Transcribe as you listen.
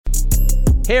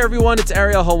Hey everyone, it's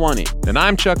Ariel Helwani. And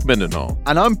I'm Chuck Mindenhall.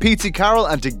 And I'm Pete Carroll,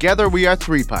 and together we are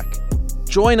 3Pack.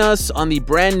 Join us on the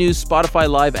brand new Spotify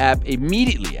Live app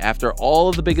immediately after all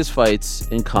of the biggest fights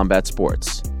in combat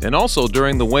sports. And also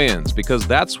during the weigh-ins, because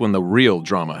that's when the real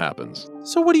drama happens.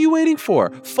 So what are you waiting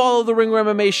for? Follow the Ringer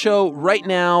MMA show right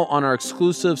now on our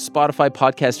exclusive Spotify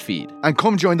podcast feed. And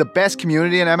come join the best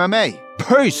community in MMA.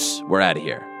 Peace! We're out of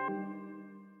here.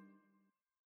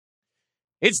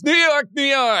 It's New York, New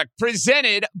York,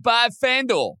 presented by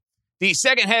FanDuel. The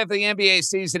second half of the NBA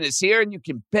season is here, and you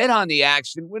can bet on the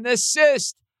action with an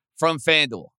assist from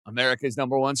FanDuel, America's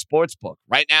 #1 sportsbook.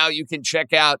 Right now, you can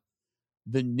check out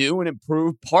the new and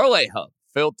improved Parlay Hub.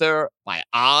 Filter by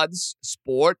odds,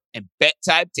 sport, and bet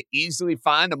type to easily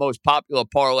find the most popular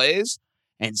parlays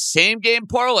and same-game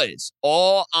parlays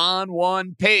all on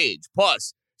one page.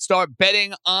 Plus, start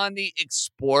betting on the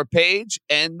Explore page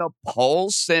and the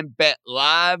Pulse and Bet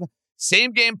Live.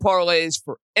 Same-game parlays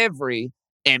for every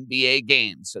NBA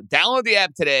game. So download the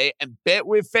app today and bet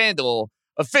with FanDuel,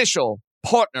 official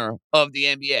partner of the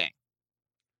NBA.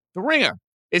 The Ringer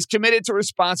is committed to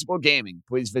responsible gaming.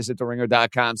 Please visit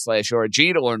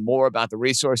theringer.com/RG to learn more about the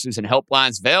resources and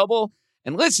helplines available,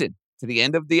 and listen to the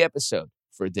end of the episode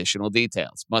for additional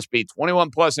details. Must be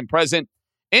 21 plus and present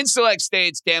in select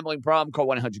states. Gambling problem? Call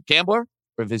 1-800-GAMBLER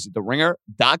or visit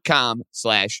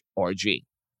theringer.com/RG.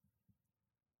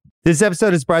 This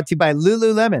episode is brought to you by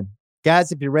Lululemon.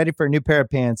 Guys, if you're ready for a new pair of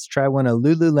pants, try one of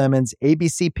Lululemon's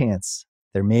ABC pants.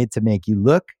 They're made to make you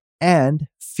look and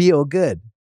feel good.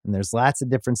 And there's lots of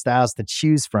different styles to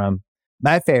choose from.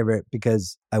 My favorite,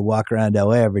 because I walk around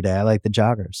LA every day, I like the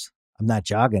joggers. I'm not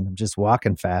jogging, I'm just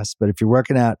walking fast. But if you're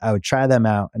working out, I would try them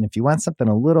out. And if you want something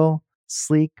a little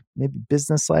sleek, maybe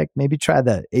business-like, maybe try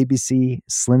the ABC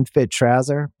Slim Fit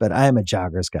trouser. But I am a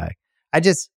joggers guy.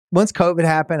 Once COVID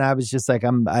happened, I was just like,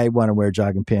 I want to wear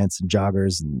jogging pants and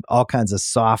joggers and all kinds of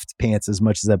soft pants as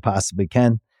much as I possibly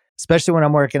can, especially when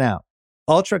I'm working out.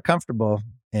 Ultra comfortable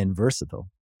and versatile.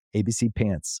 ABC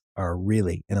pants are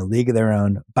really in a league of their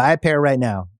own. Buy a pair right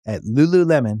now at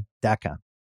lululemon.com.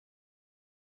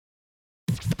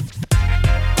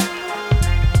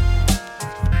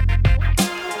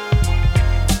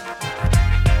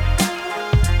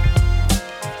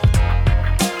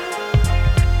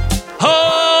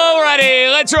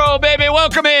 Let's roll, baby.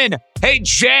 Welcome in. Hey,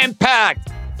 jam-packed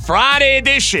Friday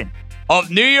edition of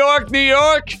New York, New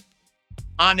York.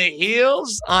 On the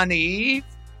heels, on the eve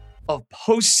of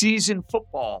postseason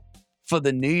football for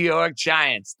the New York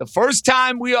Giants. The first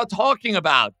time we are talking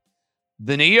about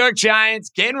the New York Giants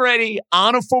getting ready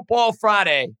on a football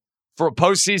Friday for a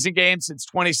postseason game since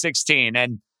 2016.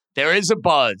 And there is a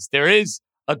buzz. There is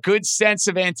a good sense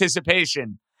of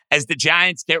anticipation as the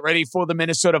Giants get ready for the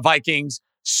Minnesota Vikings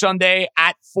Sunday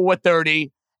at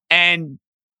 4:30, and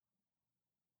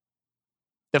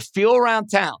the feel around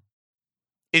town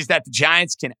is that the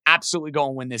Giants can absolutely go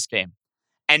and win this game.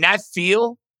 And that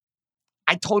feel,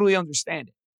 I totally understand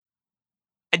it.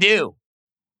 I do.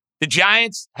 The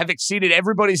Giants have exceeded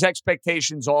everybody's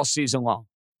expectations all season long.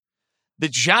 The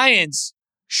Giants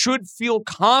should feel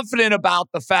confident about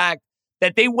the fact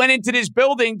that they went into this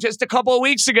building just a couple of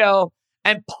weeks ago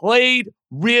and played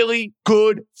really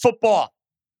good football.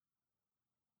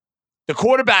 The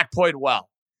quarterback played well.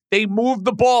 They moved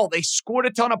the ball. They scored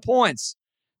a ton of points.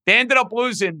 They ended up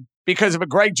losing because of a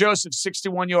Greg Joseph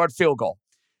 61-yard field goal.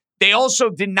 They also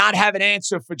did not have an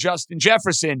answer for Justin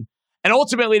Jefferson, and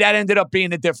ultimately that ended up being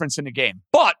the difference in the game.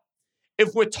 But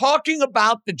if we're talking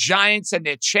about the Giants and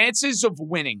their chances of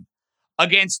winning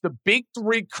against the big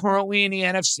three currently in the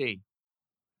NFC,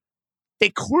 they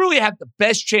clearly have the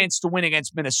best chance to win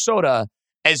against Minnesota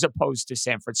as opposed to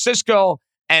San Francisco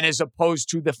and as opposed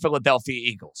to the Philadelphia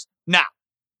Eagles. Now,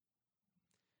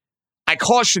 I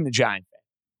caution the Giant fan.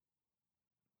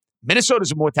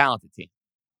 Minnesota's a more talented team.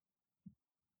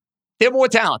 They're more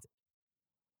talented.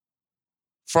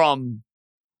 From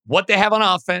what they have on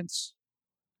offense,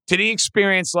 to the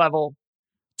experience level,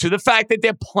 to the fact that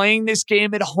they're playing this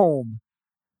game at home,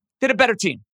 they're a better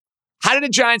team. How did the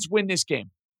Giants win this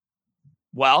game?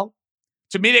 Well,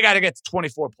 to me, they got to get to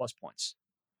 24-plus points.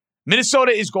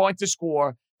 Minnesota is going to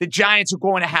score. The Giants are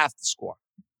going to have to score.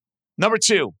 Number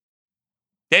two,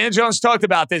 Daniel Jones talked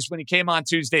about this when he came on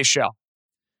Tuesday's show,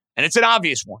 and it's an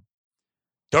obvious one.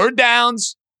 Third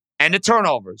downs and the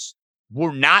turnovers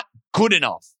were not good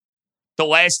enough the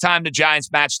last time the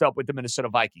Giants matched up with the Minnesota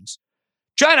Vikings.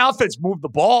 Giant offense moved the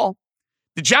ball.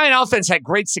 The Giant offense had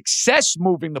great success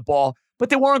moving the ball,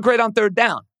 but they weren't great on third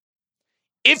down.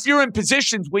 If you're in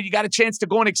positions where you got a chance to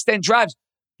go and extend drives,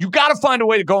 you got to find a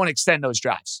way to go and extend those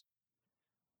drives.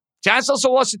 Giants also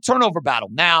lost a turnover battle.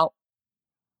 Now,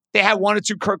 They had one or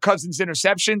two Kirk Cousins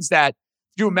interceptions that,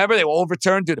 if you remember, they were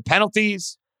overturned due to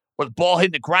penalties or the ball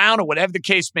hitting the ground or whatever the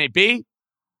case may be.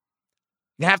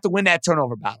 You have to win that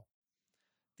turnover battle.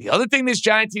 The other thing this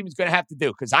Giant team is going to have to do,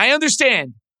 because I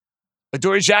understand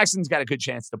Adoree Jackson's got a good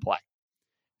chance to play.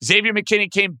 Xavier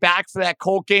McKinney came back for that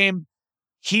Colt game.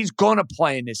 He's going to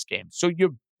play in this game. So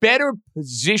you're better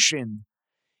positioned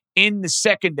in the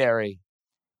secondary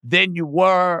than you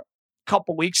were a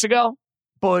couple weeks ago.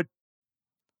 But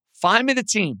find me the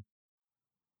team.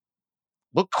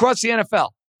 Look across the NFL.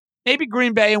 Maybe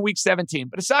Green Bay in week 17.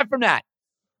 But aside from that,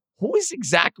 who has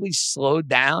exactly slowed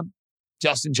down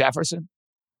Justin Jefferson?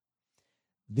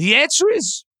 The answer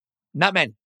is not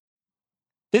many.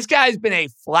 This guy has been a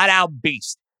flat-out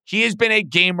beast. He has been a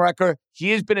game wrecker. He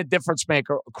has been a difference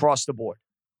maker across the board.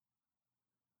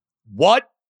 What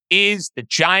is the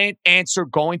Giant answer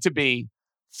going to be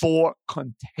for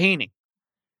containing?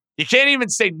 You can't even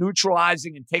say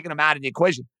neutralizing and taking him out of the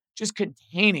equation. Just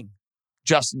containing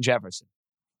Justin Jefferson.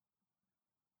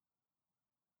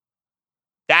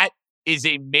 That is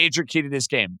a major key to this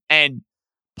game. And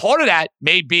part of that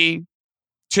may be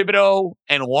Thibodeau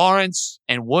and Lawrence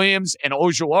and Williams and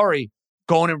Ojulari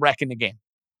going and wrecking the game.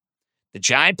 The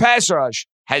Giant pass rush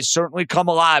has certainly come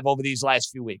alive over these last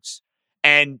few weeks.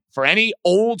 And for any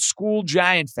old school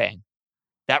Giant fan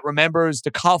that remembers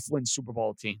the Coughlin Super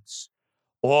Bowl teams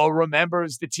or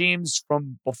remembers the teams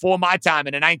from before my time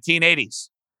in the 1980s,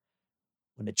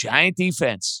 when the Giant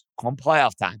defense, come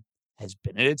playoff time, has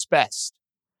been at its best,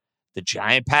 the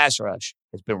Giant pass rush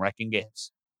has been wrecking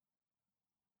games.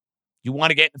 You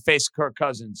want to get in the face of Kirk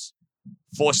Cousins,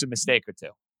 force a mistake or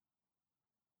two.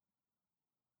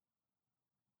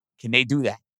 Can they do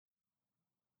that?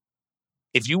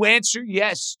 If you answer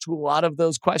yes to a lot of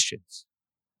those questions,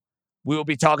 we will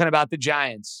be talking about the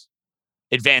Giants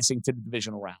advancing to the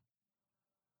divisional round.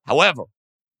 However,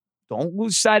 don't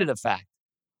lose sight of the fact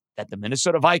that the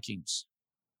Minnesota Vikings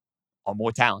are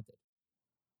more talented.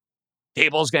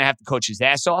 Daboll's going to have to coach his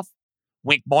ass off.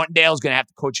 Wink Martindale's going to have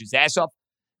to coach his ass off.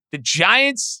 The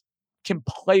Giants can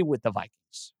play with the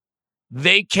Vikings.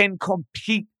 They can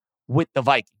compete with the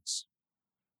Vikings.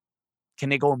 Can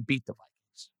they go and beat the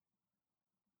Vikings?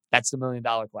 That's the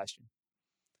million-dollar question.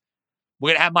 We're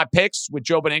going to have my picks with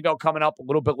Joe Benigno coming up a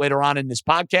little bit later on in this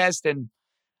podcast. And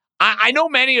I know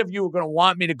many of you are going to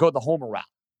want me to go the Homer route.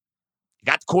 You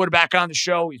got the quarterback on the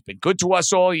show. He's been good to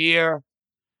us all year.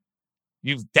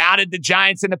 You've doubted the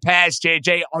Giants in the past,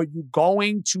 JJ. Are you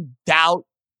going to doubt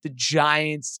the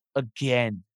Giants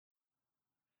again?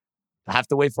 I have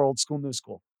to wait for old school, new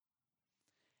school.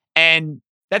 And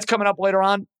that's coming up later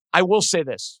on. I will say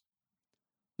this.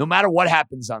 No matter what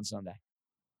happens on Sunday,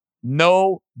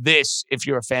 know this if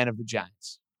you're a fan of the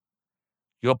Giants.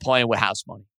 You're playing with house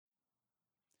money.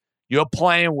 You're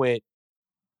playing with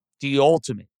the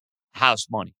ultimate house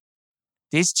money.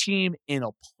 This team in a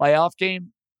playoff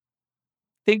game,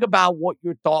 think about what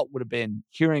your thought would have been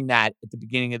hearing that at the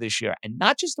beginning of this year. And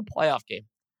not just a playoff game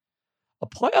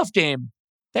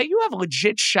that you have a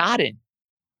legit shot in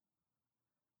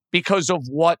because of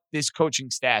what this coaching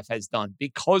staff has done,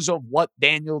 because of what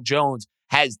Daniel Jones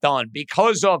has done,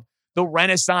 because of the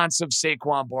renaissance of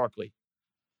Saquon Barkley.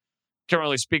 Can't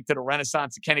really speak to the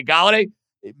renaissance of Kenny Golladay.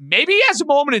 Maybe he has a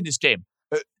moment in this game.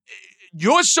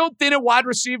 You're so thin at wide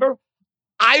receiver,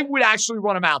 I would actually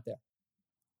run him out there.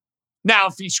 Now,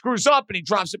 if he screws up and he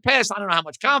drops a pass, I don't know how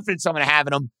much confidence I'm going to have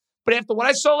in him. But after what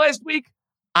I saw last week,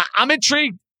 I'm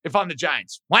intrigued if I'm the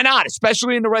Giants. Why not?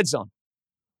 Especially in the red zone.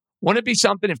 Wouldn't it be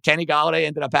something if Kenny Golladay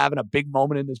ended up having a big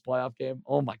moment in this playoff game?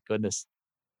 Oh, my goodness.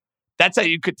 That's how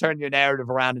you could turn your narrative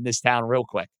around in this town real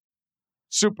quick.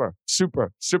 Super,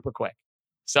 super, super quick.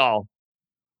 So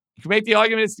you can make the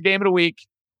argument it's the game of the week.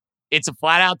 It's a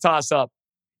flat-out toss-up.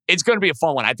 It's going to be a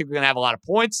fun one. I think we're going to have a lot of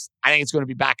points. I think it's going to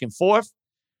be back and forth.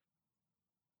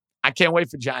 I can't wait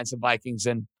for Giants and Vikings,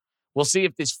 and we'll see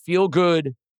if this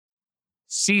feel-good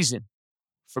season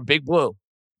for Big Blue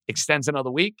extends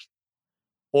another week,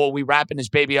 or we wrapping this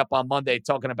baby up on Monday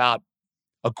talking about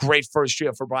a great first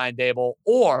year for Brian Daboll,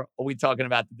 or are we talking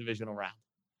about the divisional round?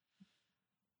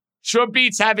 Sure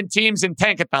beats having teams in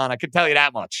Tankathon, I can tell you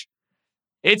that much.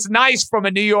 It's nice from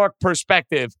a New York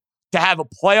perspective to have a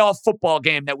playoff football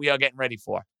game that we are getting ready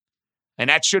for, and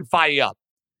that should fire you up.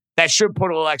 That should put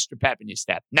a little extra pep in your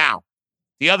step. Now,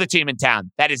 the other team in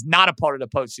town that is not a part of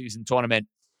the postseason tournament,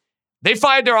 they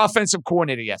fired their offensive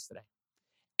coordinator yesterday.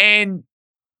 And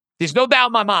there's no doubt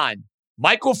in my mind,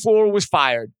 Michael LaFleur was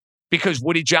fired because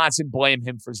Woody Johnson blamed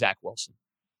him for Zach Wilson.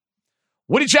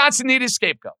 Woody Johnson needed a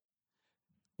scapegoat.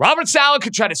 Robert Saleh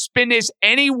could try to spin this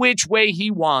any which way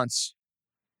he wants.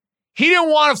 He didn't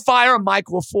want to fire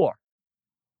Michael LaFleur.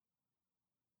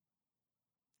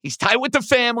 He's tight with the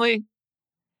family.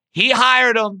 He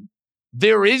hired him.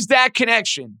 There is that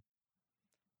connection.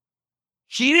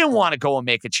 He didn't want to go and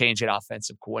make a change at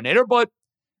offensive coordinator, but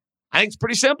I think it's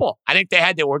pretty simple. I think they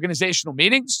had their organizational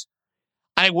meetings.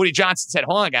 I think Woody Johnson said,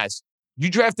 hold on, guys. You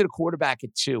drafted a quarterback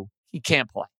at 2. He can't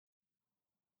play.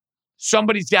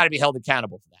 Somebody's got to be held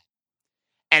accountable for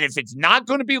that. And if it's not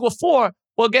going to be LaFleur,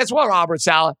 well, guess what, Robert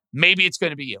Saleh? Maybe it's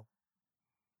going to be you.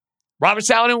 Robert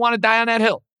Saleh didn't want to die on that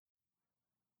hill.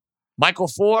 Michael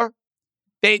LaFleur,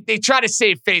 they try to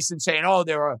save face and saying, oh,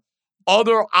 there are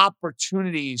other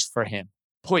opportunities for him.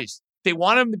 Please. They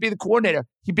want him to be the coordinator.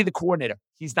 He'd be the coordinator.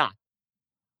 He's not.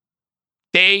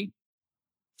 They,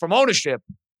 from ownership,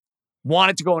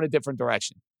 wanted to go in a different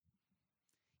direction.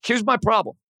 Here's my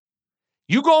problem.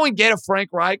 You go and get a Frank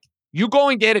Reich. You go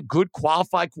and get a good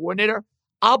qualified coordinator.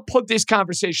 I'll put this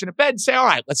conversation to bed and say, all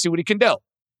right, let's see what he can do.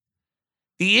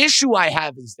 The issue I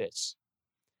have is this.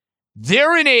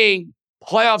 They're in a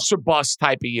playoffs or bust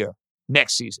type of year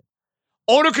next season.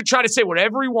 Owner could try to say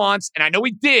whatever he wants, and I know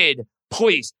he did.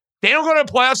 Please, they don't go to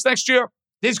the playoffs next year.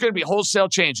 There's going to be wholesale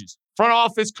changes. Front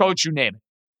office, coach, you name it.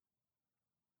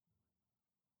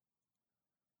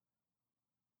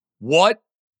 What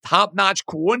top-notch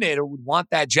coordinator would want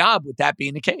that job with that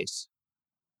being the case?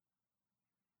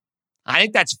 I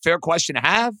think that's a fair question to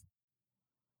have.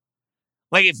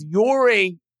 Like, if you're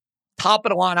a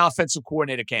top-of-the-line offensive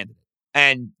coordinator candidate,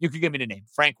 and you could give me the name,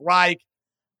 Frank Reich,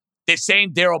 they're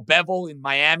saying Darrell Bevell in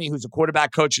Miami, who's a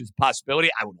quarterback coach, is a possibility.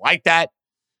 I would like that.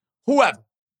 Whoever.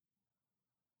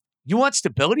 You want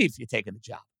stability if you're taking the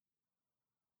job.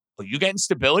 Are you getting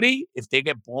stability if they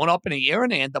get blown up in a year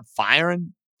and they end up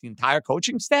firing the entire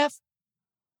coaching staff?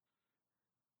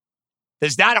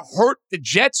 Does that hurt the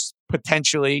Jets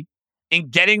potentially in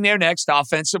getting their next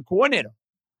offensive coordinator?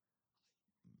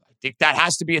 I think that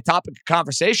has to be a topic of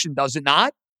conversation, does it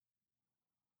not?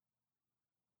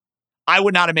 I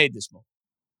would not have made this move.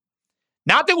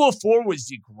 Not that Will Fuller was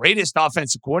the greatest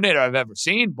offensive coordinator I've ever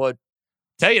seen, but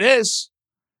I'll tell you this,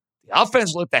 the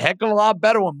offense looked a heck of a lot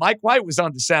better when Mike White was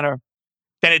under center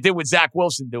than it did with Zach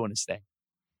Wilson doing his thing.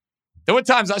 There were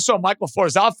times I saw Mike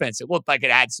LaFleur's offense. It looked like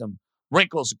it had some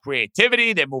wrinkles of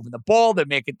creativity. They're moving the ball. They're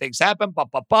making things happen.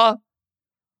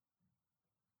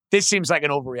 This seems like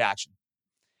an overreaction.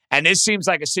 And this seems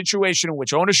like a situation in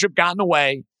which ownership got in the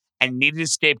way and needed a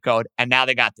scapegoat, and now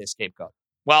they got this scapegoat.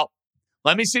 Well,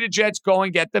 let me see the Jets go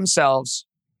and get themselves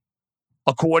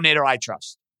a coordinator I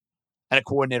trust and a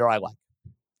coordinator I like.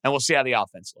 And we'll see how the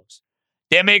offense looks.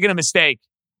 They're making a mistake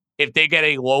if they get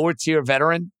a lower-tier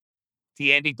veteran,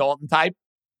 the Andy Dalton type,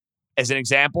 as an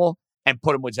example, and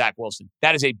put him with Zach Wilson.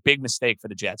 That is a big mistake for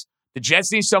the Jets. The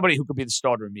Jets need somebody who could be the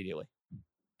starter immediately.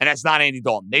 And that's not Andy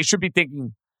Dalton. They should be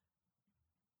thinking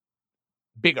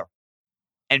bigger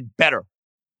and better.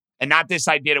 And not this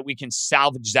idea that we can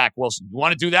salvage Zach Wilson. You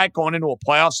want to do that going into a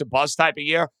playoffs and bust type of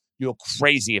year? You're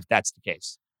crazy if that's the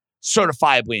case.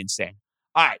 Certifiably insane.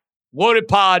 All right. Loaded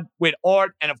Pod with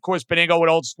Art and, of course, Benigno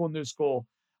with Old School, New School.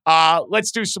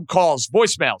 Let's do some calls.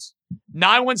 Voicemails.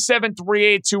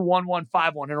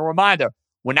 917-382-1151. And a reminder,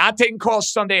 we're not taking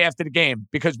calls Sunday after the game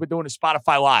because we're doing a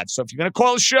Spotify Live. So if you're going to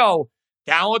call the show,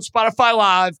 download Spotify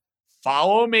Live,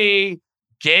 follow me,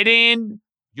 get in.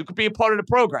 You could be a part of the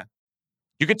program.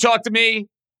 You can talk to me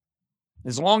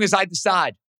as long as I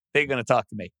decide they're going to talk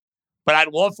to me. But I'd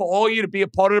love for all of you to be a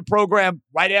part of the program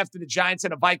right after the Giants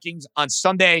and the Vikings on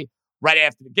Sunday, right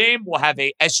after the game. We'll have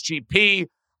a SGP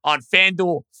on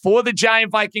FanDuel for the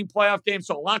Giant-Viking playoff game.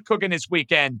 So a lot cooking this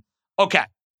weekend. Okay,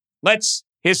 let's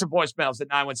hear some voicemails at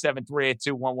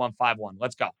 917-382-1151.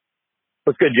 Let's go.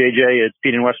 What's good, JJ? It's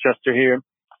Pete in Westchester here.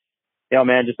 Yeah,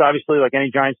 man, just obviously like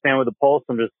any Giants fan with a pulse,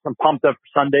 I'm pumped up for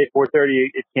Sunday, 4:30.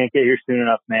 It can't get here soon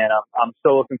enough, man. I'm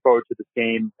so looking forward to this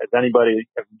game. As anybody,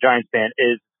 as a Giants fan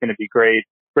is, it's going to be great.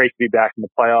 Great to be back in the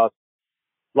playoffs.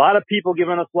 A lot of people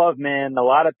giving us love, man. A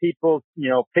lot of people,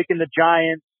 picking the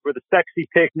Giants. We're the sexy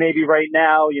pick maybe right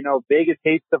now. Vegas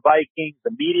hates the Vikings.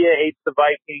 The media hates the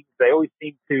Vikings. They always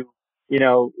seem to,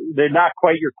 they're not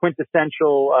quite your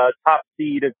quintessential top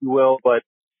seed, if you will, but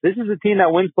this is a team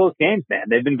that wins close games, man.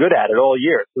 They've been good at it all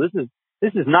year. So this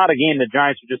is not a game the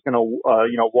Giants are just going to,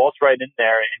 waltz right in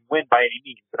there and win by any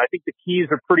means. And I think the keys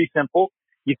are pretty simple.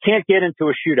 You can't get into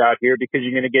a shootout here because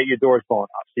you're going to get your doors blown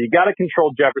off. So you got to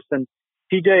control Jefferson.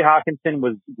 TJ Hawkinson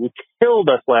killed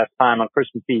us last time on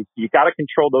Christmas Eve. So you got to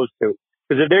control those two.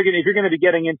 Because if you're going to be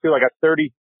getting into like a 30,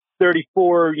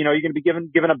 34, you're going to be giving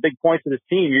up big points to this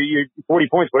team. You're 40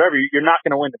 points, whatever. You're not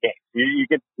going to win the game. You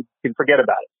can forget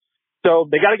about it. So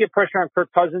they got to get pressure on Kirk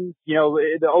Cousins.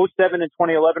 The 2007 and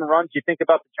 2011 runs, you think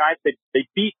about the Giants, they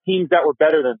beat teams that were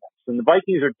better than them. And the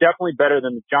Vikings are definitely better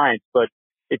than the Giants, but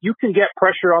if you can get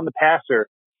pressure on the passer,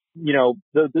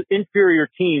 the inferior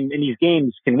team in these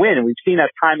games can win. And we've seen that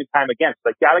time and time again.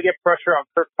 So got to get pressure on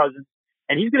Kirk Cousins,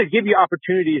 and he's going to give you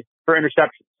opportunities for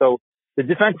interceptions. So the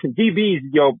defensive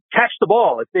DBs, catch the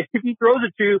ball. If he throws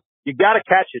it to you, you got to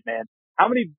catch it, man. How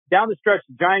many down the stretch,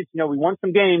 the Giants, we won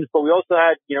some games, but we also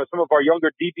had, some of our younger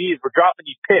DBs were dropping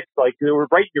these picks. Like they were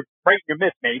right in your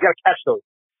midst, man. You got to catch those.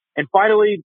 And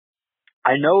finally,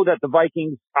 I know that the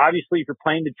Vikings, obviously, if you're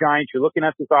playing the Giants, you're looking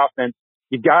at this offense,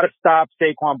 you've got to stop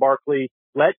Saquon Barkley.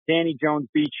 Let Danny Jones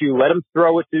beat you. Let him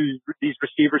throw it to these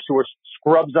receivers who are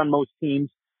scrubs on most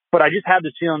teams. But I just have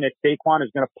this feeling that Saquon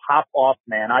is going to pop off,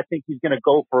 man. I think he's going to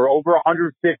go for over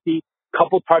 150,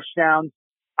 couple touchdowns.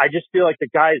 I just feel like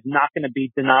the guy is not going to be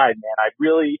denied, man. I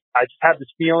just have this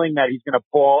feeling that he's going to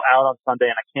ball out on Sunday,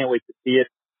 and I can't wait to see it.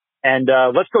 And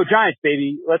let's go Giants,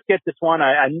 baby. Let's get this one.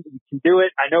 We can do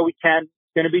it. I know we can.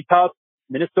 It's going to be tough.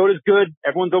 Minnesota's good.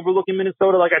 Everyone's overlooking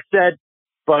Minnesota, like I said.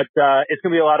 But it's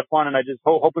going to be a lot of fun, and I just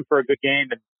hoping for a good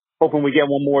game and hoping we get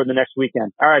one more the next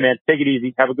weekend. All right, man. Take it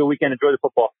easy. Have a good weekend. Enjoy the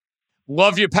football.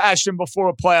 Love your passion before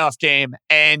a playoff game,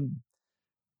 and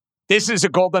this is a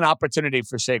golden opportunity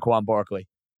for Saquon Barkley.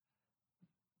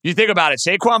 You think about it.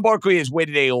 Saquon Barkley has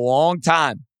waited a long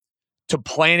time to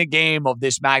play in a game of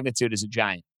this magnitude as a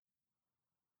Giant.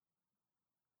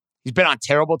 He's been on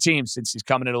terrible teams since he's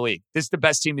come into the league. This is the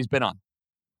best team he's been on.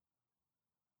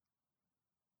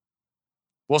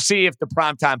 We'll see if the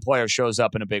primetime player shows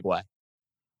up in a big way. At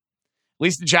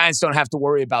least the Giants don't have to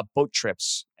worry about boat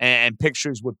trips and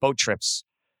pictures with boat trips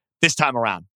this time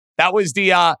around. That was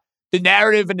the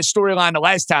narrative and the storyline the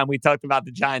last time we talked about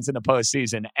the Giants in the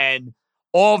postseason. And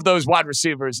all of those wide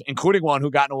receivers, including one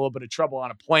who got in a little bit of trouble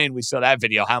on a plane. We saw that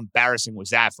video. How embarrassing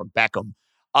was that from Beckham?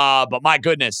 But my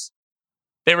goodness,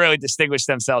 they really distinguished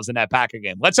themselves in that Packer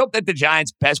game. Let's hope that the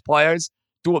Giants' best players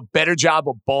do a better job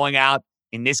of bowling out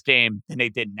in this game than they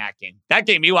did in that game. That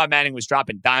game, Eli Manning was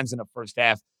dropping dimes in the first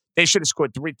half. They should have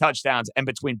scored 3 touchdowns, and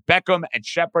between Beckham and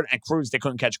Shepard and Cruz, they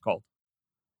couldn't catch a cold.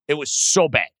 It was so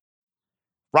bad.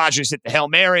 Rodgers hit the Hail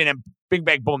Mary, and then bing,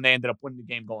 bang, boom, they ended up winning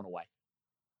the game going away.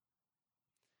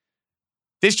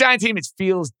 This Giant team, it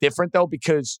feels different, though,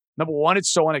 because, number one,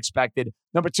 it's so unexpected.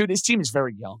 Number two, this team is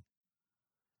very young.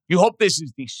 You hope this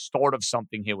is the start of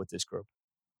something here with this group.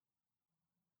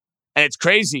 And it's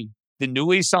crazy, the new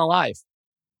lease on life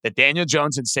that Daniel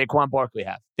Jones and Saquon Barkley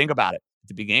have. Think about it. At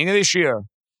the beginning of this year,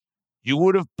 you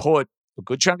would have put a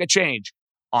good chunk of change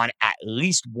on at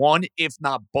least one, if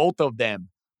not both of them,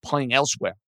 playing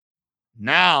elsewhere.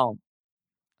 Now,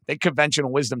 I think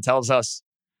conventional wisdom tells us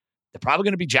they're probably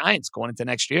going to be Giants going into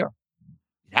next year.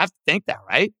 You have to think that,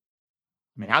 right?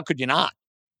 I mean, how could you not?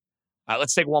 All right,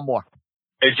 let's take one more.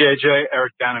 Hey, JJ,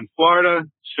 Eric down in Florida,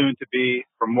 soon to be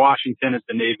from Washington as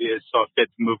the Navy has saw fit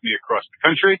to move me across the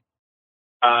country.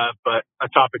 But a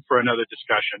topic for another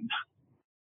discussion.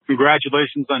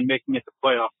 Congratulations on making it to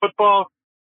playoff football.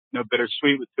 No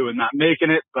bittersweet with Tua not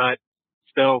making it, but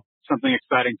still something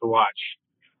exciting to watch.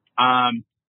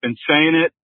 Been saying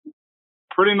it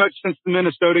pretty much since the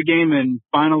Minnesota game, and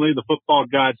finally the football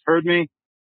gods heard me.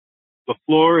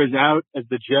 LaFleur is out as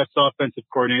the Jets offensive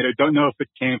coordinator. Don't know if it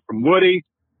came from Woody,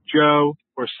 Joe,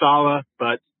 or Saleh,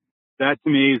 but that to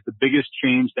me is the biggest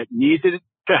change that needed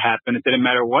to happen. It didn't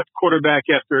matter what quarterback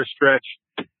after a stretch.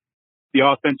 The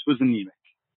offense was anemic.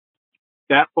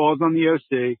 That falls on the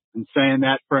OC. Been saying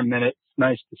that for a minute. It's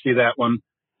nice to see that one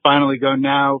finally go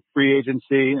now. Free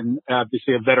agency, and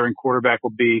obviously a veteran quarterback will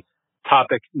be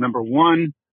topic number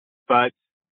one. But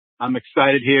I'm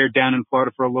excited here down in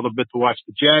Florida for a little bit to watch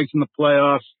the Jags in the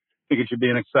playoffs. I think it should be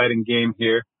an exciting game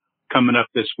here coming up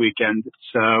this weekend.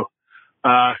 So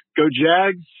go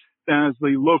Jags as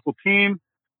the local team.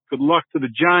 Good luck to the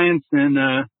Giants,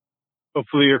 and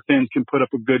hopefully your fans can put up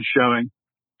a good showing.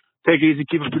 Take it easy.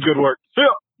 Keep up the good work. See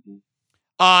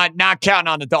ya. Not counting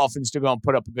on the Dolphins to go and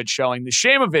put up a good showing. The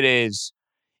shame of it is,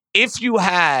 if you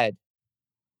had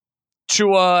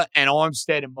Tua and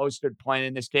Armstead and Mostert playing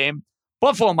in this game,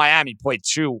 Buffalo and Miami played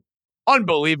 2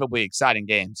 unbelievably exciting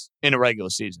games in the regular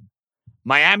season.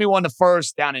 Miami won the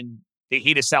first down in the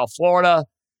heat of South Florida.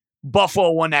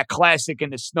 Buffalo won that classic in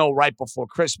the snow right before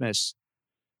Christmas.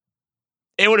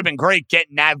 It would have been great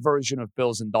getting that version of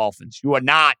Bills and Dolphins. You are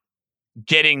not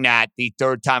getting that the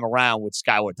third time around with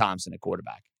Skylar Thompson at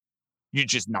quarterback. You're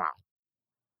just not.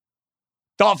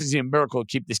 Dolphins need a miracle to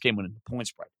keep this game within the point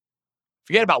spread.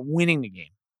 Forget about winning the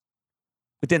game.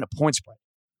 Within the point spread.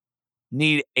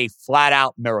 Need a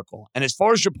flat-out miracle. And as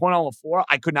far as your point on LaFleur,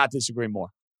 I could not disagree more.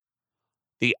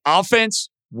 The offense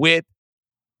with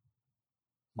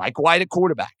Mike White at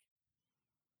quarterback.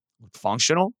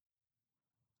 Functional,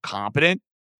 competent,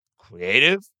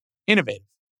 creative, innovative.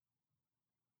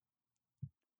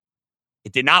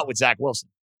 It did not with Zach Wilson.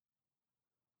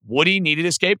 Woody needed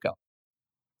a scapegoat.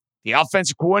 The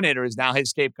offensive coordinator is now his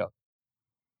scapegoat.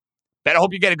 Better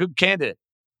hope you get a good candidate.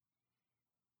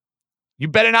 You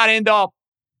better not end up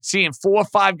seeing 4 or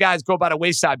 5 guys go by the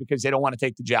wayside because they don't want to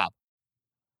take the job.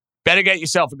 Better get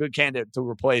yourself a good candidate to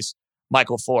replace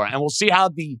Michael LaFleur. And we'll see how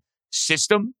the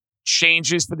system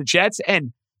changes for the Jets.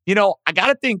 And, I got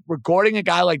to think regarding a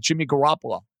guy like Jimmy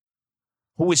Garoppolo,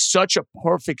 who is such a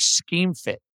perfect scheme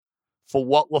fit for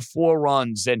what LaFleur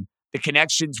runs and the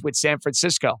connections with San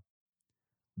Francisco.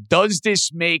 Does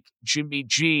this make Jimmy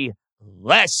G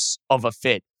less of a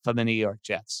fit for the New York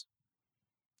Jets?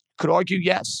 Could argue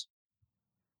yes.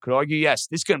 This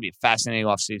is going to be a fascinating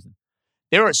offseason.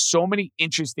 There are so many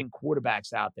interesting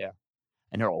quarterbacks out there,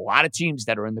 and there are a lot of teams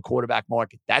that are in the quarterback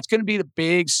market. That's going to be the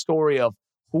big story of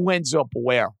who ends up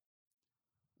where.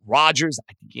 Rodgers,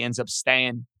 I think he ends up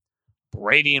staying.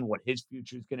 Brady and what his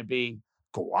future is going to be.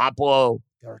 Garoppolo,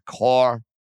 Derek Carr,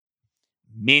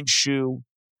 Minshew,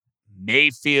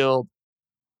 Mayfield.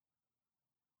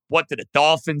 What do the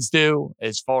Dolphins do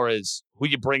as far as who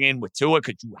you bring in with Tua?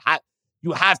 Because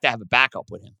you have to have a backup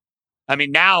with him. I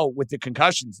mean, now with the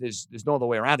concussions, there's no other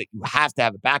way around it. You have to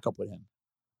have a backup with him.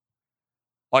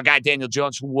 Our guy Daniel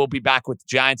Jones, who will be back with the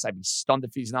Giants. I'd be stunned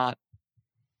if he's not.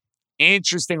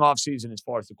 Interesting offseason as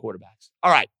far as the quarterbacks.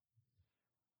 All right.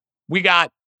 We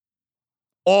got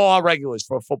all our regulars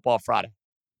for a Football Friday.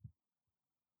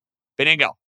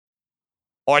 Benigno.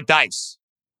 Or Dice.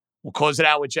 We'll close it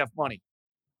out with Jeff Money.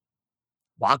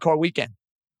 Wildcard weekend.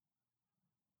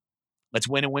 Let's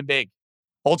win and win big.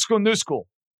 Old school, new school.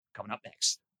 Coming up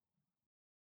next.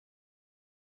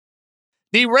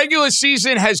 The regular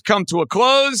season has come to a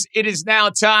close. It is now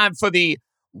time for the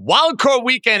Wildcard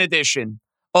Weekend edition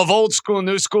of Old School,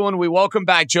 New School, and we welcome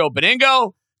back Joe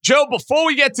Benigno. Joe, before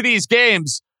we get to these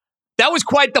games, that was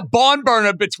quite the barn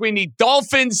burner between the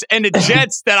Dolphins and the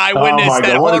Jets that I witnessed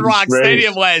at Hard Rock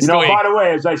Stadium last week. By the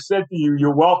way, as I said to you,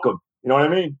 you're welcome. You know what I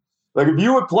mean? Like, if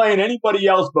you were playing anybody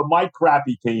else but my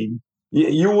crappy team,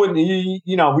 you wouldn't,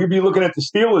 we'd be looking at the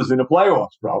Steelers in the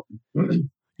playoffs, bro.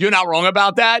 You're not wrong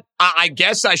about that. I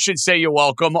guess I should say you're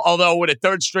welcome, although with a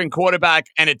third-string quarterback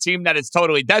and a team that is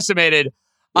totally decimated,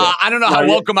 I don't know how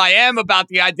welcome I am about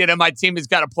the idea that my team has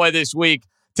got to play this week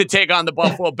to take on the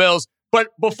Buffalo Bills. But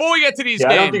before we get to these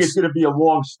games... I don't think it's going to be a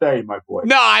long stay, my boy.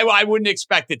 No, I wouldn't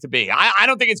expect it to be. I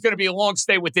don't think it's going to be a long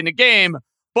stay within the game,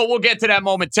 but we'll get to that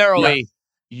momentarily. Yes.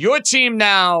 Your team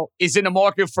now is in the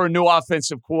market for a new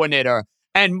offensive coordinator.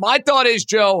 And my thought is,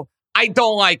 Joe, I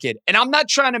don't like it. And I'm not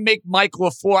trying to make Mike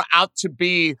LaFleur out to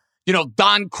be,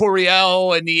 Don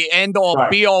Coryell and the end-all,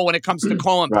 be-all when it comes to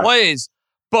calling plays.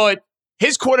 But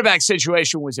his quarterback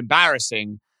situation was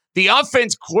embarrassing. The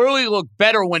offense clearly looked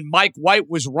better when Mike White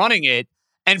was running it.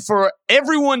 And for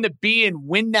everyone to be in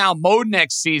win-now mode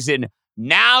next season,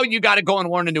 now you got to go and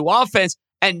learn a new offense.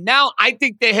 And now I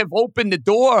think they have opened the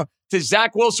door to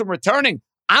Zach Wilson returning.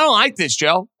 I don't like this,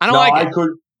 Joe. I don't like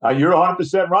it. You're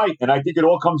 100% right. And I think it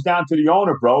all comes down to the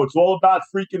owner, bro. It's all about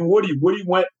freaking Woody. Woody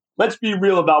went, let's be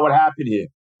real about what happened here.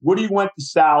 Woody went to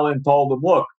Sal and told him,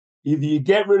 look, either you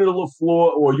get rid of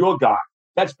LaFleur or your guy.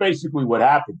 That's basically what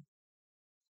happened.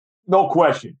 No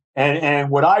question. And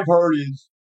what I've heard is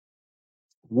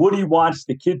Woody wants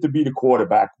the kid to be the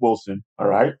quarterback, Wilson, all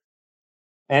right?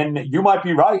 And you might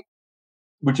be right,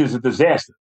 which is a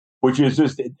disaster, which is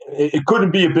just, it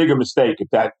couldn't be a bigger mistake if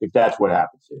that's what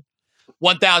happens here.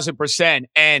 1,000%.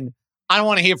 And I don't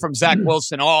want to hear from Zach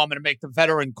Wilson, I'm going to make the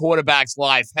veteran quarterback's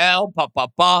life hell,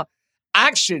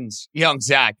 Actions, young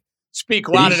Zach, speak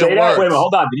louder than words. Wait a minute,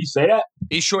 hold on. Did he say that?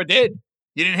 He sure did.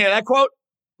 You didn't hear that quote?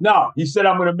 No, he said,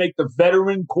 I'm going to make the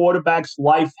veteran quarterback's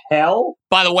life hell.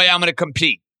 By the way, I'm going to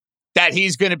compete. That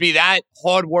he's going to be that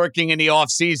hardworking in the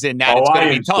offseason that it's going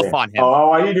to be tough on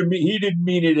him. He didn't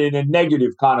mean it in a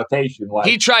negative connotation.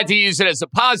 He tried to use it as a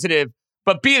positive,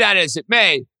 but be that as it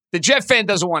may, the Jet fan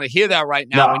doesn't want to hear that right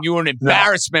now when you were an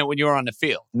embarrassment when you were on the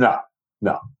field. No.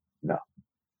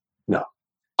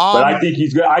 But I think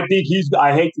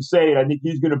I hate to say it, I think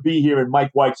he's going to be here and Mike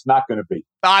White's not going to be.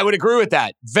 I would agree with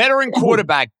that. Veteran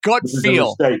quarterback, gut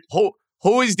feel.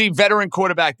 Who is the veteran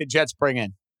quarterback the Jets bring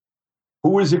in?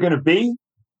 Who is it going to be?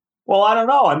 Well, I don't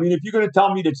know. I mean, if you're going to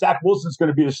tell me that Zach Wilson's going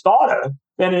to be the starter,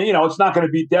 then, it's not going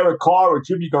to be Derek Carr or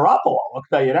Jimmy Garoppolo. I'll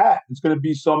tell you that. It's going to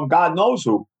be some God knows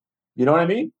who. You know what I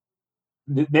mean?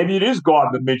 Maybe it is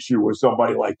Gardner Minshew or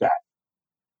somebody like that.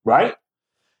 Right?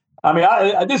 I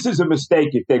mean, this is a mistake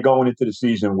if they're going into the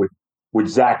season with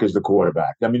Zach as the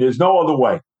quarterback. I mean, there's no other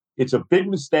way. It's a big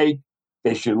mistake.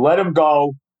 They should let him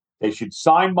go. They should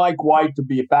sign Mike White to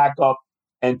be a backup.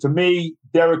 And to me,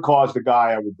 Derek Carr's the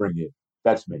guy I would bring in.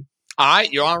 That's me. All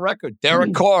right, you're on record.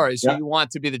 Derek Carr is who you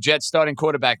want to be the Jets starting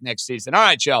quarterback next season. All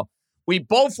right, Joe. We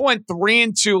both went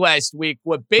 3-2 last week.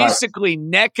 We're basically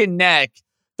neck and neck.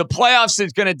 The playoffs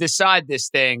is going to decide this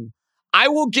thing. I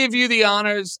will give you the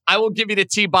honors. I will give you the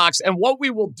T-box. And what we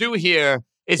will do here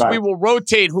is we will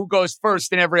rotate who goes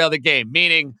first in every other game,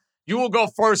 meaning you will go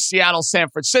first Seattle, San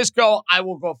Francisco. I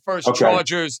will go first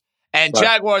Chargers and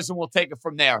Jaguars, and we'll take it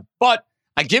from there. But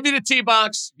I give you the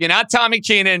T-box. You're not Tommy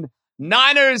Keenan.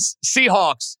 Niners,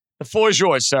 Seahawks. The floor is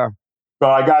yours, sir. Well,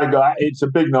 I got to go. It's a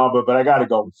big number, but I got to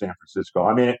go with San Francisco.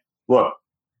 I mean, look,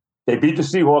 they beat the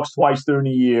Seahawks twice during the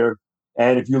year.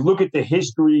 And if you look at the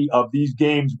history of these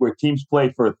games where teams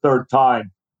play for a third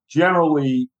time,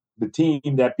 generally the team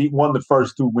that won the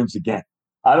first two wins again.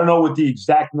 I don't know what the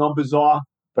exact numbers are,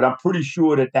 but I'm pretty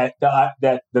sure that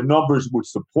the numbers would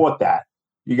support that.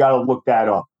 You got to look that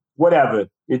up. Whatever.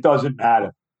 It doesn't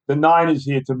matter. The Niners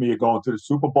here to me are going to the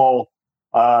Super Bowl.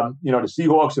 The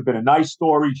Seahawks have been a nice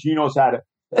story. Geno's had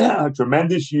a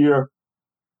tremendous year.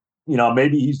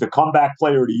 Maybe he's the comeback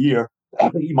player of the year.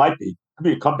 He might be. Could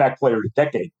be a comeback player of the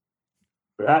decade.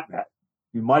 For that matter,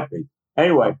 he might be.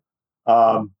 Anyway,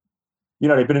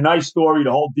 they've been a nice story,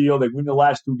 the whole deal. They win the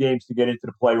last two games to get into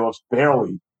the playoffs.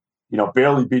 Barely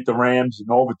beat the Rams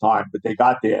in overtime, but they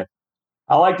got there.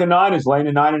 I like the Niners laying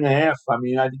a 9.5. I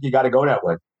mean, I think you got to go that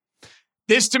way.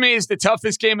 This, to me, is the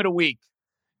toughest game of the week.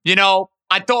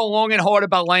 I thought long and hard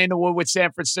about laying the wood with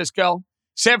San Francisco.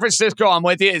 San Francisco, I'm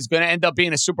with you, is going to end up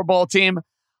being a Super Bowl team.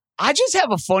 I just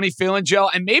have a funny feeling, Joe,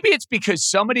 and maybe it's because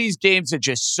some of these games are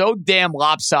just so damn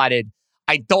lopsided.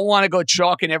 I don't want to go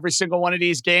chalk in every single one of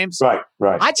these games. Right.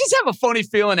 I just have a funny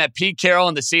feeling that Pete Carroll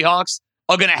and the Seahawks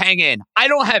are going to hang in. I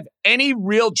don't have any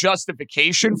real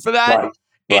justification for that. Right.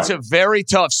 It's a very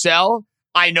tough sell.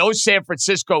 I know San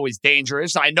Francisco is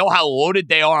dangerous. I know how loaded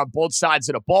they are on both sides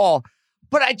of the ball.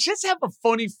 But I just have a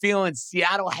funny feeling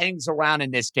Seattle hangs around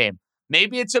in this game.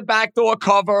 Maybe it's a backdoor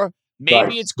cover.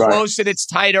 Maybe it's close and it's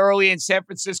tight early and San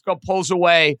Francisco pulls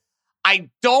away. I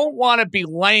don't want to be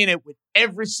laying it with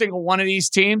every single one of these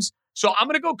teams. So I'm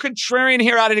going to go contrarian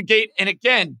here out of the gate. And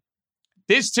again,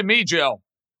 this to me, Joe,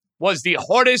 was the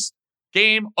hardest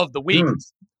game of the week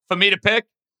for me to pick.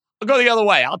 I'll go the other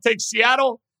way. I'll take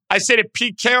Seattle. I say that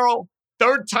Pete Carroll,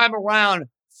 third time around,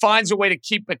 finds a way to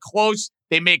keep it close.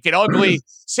 They make it ugly.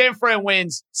 San Fran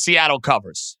wins. Seattle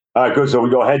covers. All right, good. So we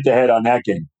go head-to-head on that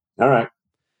game. All right.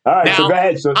 Now, so go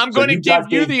ahead. I'm going to give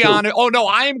you the honor. Oh, no,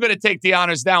 I am going to take the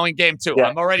honors now in game two. Yeah,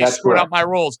 I'm already screwed up my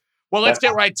rules. Well, let's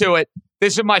get right to it.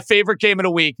 This is my favorite game of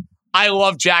the week. I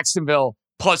love Jacksonville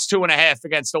plus 2.5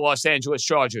 against the Los Angeles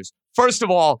Chargers. First of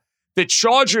all, the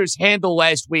Chargers handled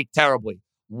last week terribly.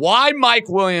 Why Mike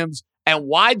Williams and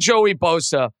why Joey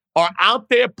Bosa are out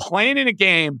there playing in a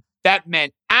game that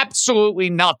meant absolutely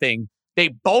nothing. They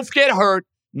both get hurt.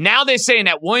 Now they're saying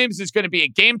that Williams is going to be a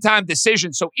game-time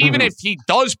decision. So even if he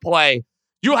does play,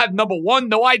 you have, number one,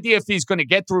 no idea if he's going to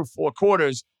get through 4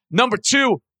 quarters. Number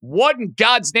two, what in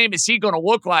God's name is he going to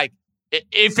look like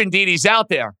if indeed he's out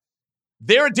there?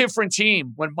 They're a different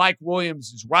team when Mike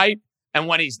Williams is right and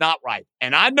when he's not right.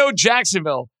 And I know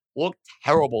Jacksonville looked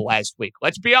terrible last week.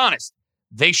 Let's be honest.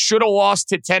 They should have lost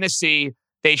to Tennessee.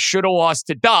 They should have lost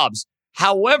to Dobbs.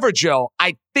 However, Joe,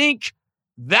 I think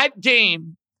that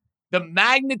game, the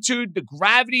magnitude, the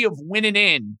gravity of winning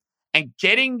in and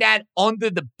getting that under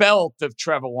the belt of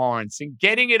Trevor Lawrence and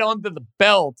getting it under the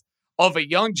belt of a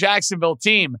young Jacksonville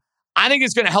team, I think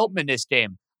is going to help them in this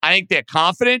game. I think they're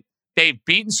confident. They've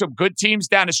beaten some good teams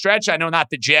down the stretch. I know not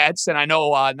the Jets, and I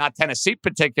know not Tennessee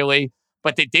particularly,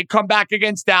 but they did come back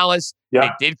against Dallas.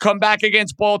 Yeah. They did come back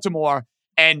against Baltimore,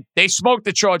 and they smoked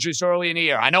the Chargers early in the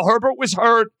year. I know Herbert was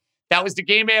hurt. That was the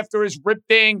game after his rib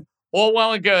thing. All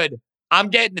well and good. I'm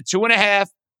getting the 2.5.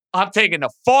 I'm taking the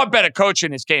far better coach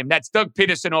in this game. That's Doug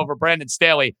Peterson over Brandon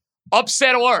Staley.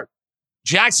 Upset alert.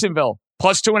 Jacksonville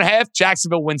plus 2.5.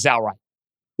 Jacksonville wins outright.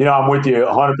 I'm with you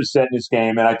 100% in this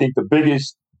game, and I think the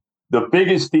biggest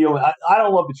deal. I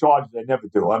don't love the Chargers. I never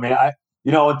do. I mean,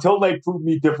 until they prove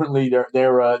me differently,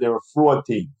 they're a fraud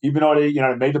team. Even though they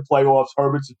made the playoffs,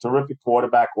 Herbert's a terrific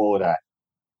quarterback, all of that.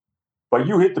 But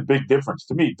you hit the big difference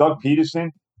to me. Doug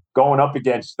Peterson going up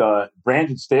against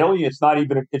Brandon Staley. It's not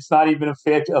even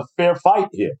a fair fight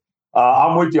here.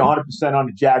 I'm with you 100% on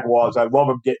the Jaguars. I love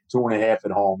them getting 2.5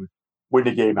 at home and win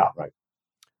the game outright.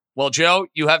 Well, Joe,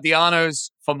 you have the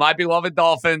honors for my beloved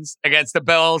Dolphins against the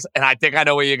Bills, and I think I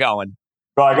know where you're going.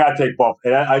 Bro, I got to take both.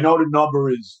 And I know the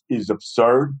number is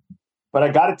absurd, but I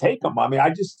got to take them. I mean,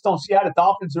 I just don't see how the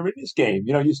Dolphins are in this game.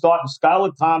 You're starting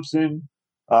Skylar Thompson.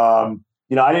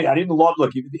 I didn't love.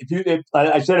 Look,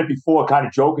 I said it before, kind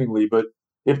of jokingly, but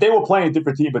if they were playing a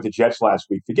different team but the Jets last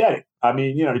week, forget it. I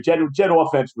mean, the Jet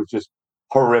offense was just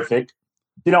horrific.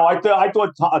 I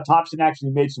thought Thompson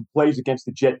actually made some plays against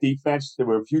the Jet defense. There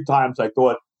were a few times I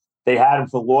thought they had him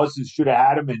for losses, should have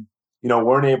had him, and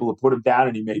weren't able to put him down,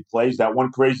 and he made plays. That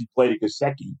one crazy play to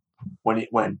Gesicki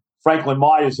when Franklin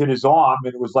Myers hit his arm,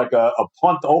 and it was like a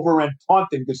overend punt,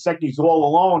 and Gesicki's all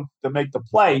alone to make the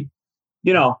play.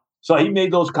 So he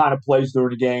made those kind of plays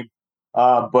during the game.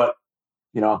 But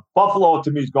Buffalo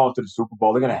to me is going to the Super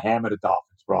Bowl. They're going to hammer the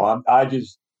Dolphins, bro. I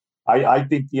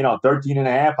think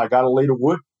 13.5. I got to lay the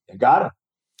wood. I got to.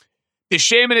 The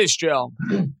shame it is, Joe.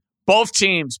 Both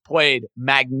teams played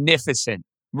magnificent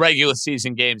regular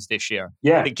season games this year.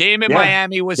 Yeah. The game in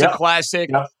Miami was a classic.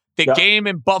 Yep. The game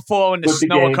in Buffalo in the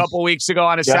snow a couple weeks ago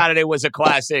on a Saturday was a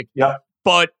classic.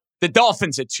 But the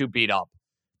Dolphins are too beat up.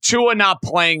 Tua not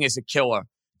playing is a killer.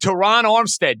 Teron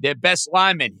Armstead, their best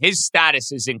lineman, his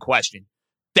status is in question.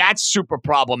 That's super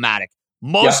problematic.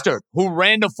 Mostert, who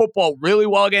ran the football really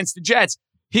well against the Jets,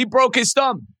 he broke his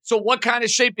thumb. So what kind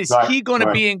of shape is he going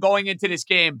to be in going into this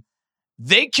game?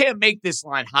 They can't make this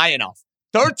line high enough.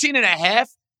 13.5,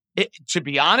 to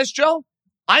be honest, Joe,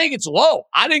 I think it's low.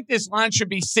 I think this line should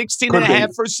be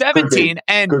 16.5 for 17.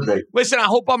 And listen, I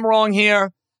hope I'm wrong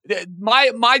here.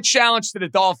 My challenge to the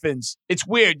Dolphins, it's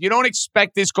weird. You don't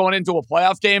expect this going into a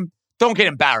playoff game. Don't get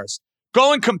embarrassed.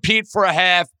 Go and compete for a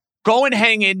half. Go and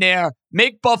hang in there.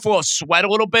 Make Buffalo sweat a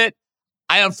little bit.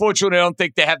 I unfortunately don't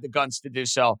think they have the guns to do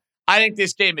so. I think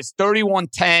this game is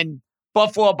 31-10,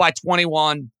 Buffalo by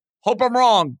 21. Hope I'm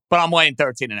wrong, but I'm laying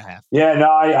 13.5. Yeah, no,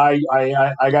 I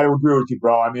got to agree with you,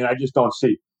 bro. I mean, I just don't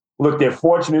see. Look, they're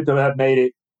fortunate to have made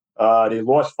it. They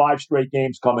lost 5 straight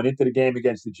games coming into the game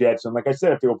against the Jets. And like I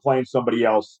said, if they were playing somebody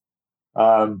else,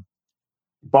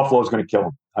 Buffalo's going to kill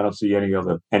them. I don't see any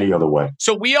other way.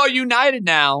 So we are united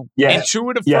now in 2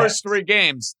 of the first 3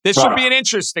 games. This will be an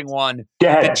interesting one.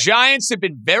 The Giants have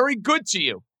been very good to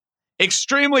you,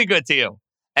 extremely good to you.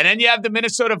 And then you have the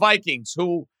Minnesota Vikings,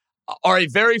 who are a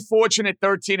very fortunate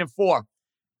 13-4.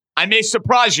 I may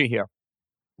surprise you here.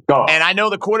 Go. And I know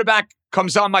the quarterback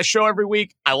comes on my show every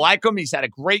week. I like him. He's had a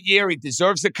great year. He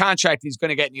deserves the contract he's going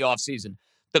to get in the offseason.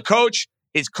 The coach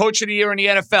is coach of the year in the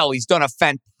NFL. He's done a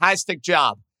fantastic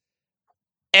job.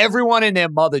 Everyone and their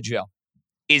mother, Joe,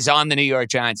 is on the New York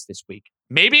Giants this week.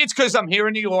 Maybe it's because I'm here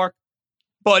in New York,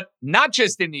 but not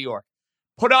just in New York.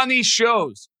 Put on these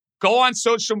shows. Go on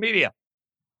social media.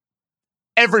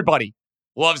 Everybody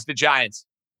loves the Giants.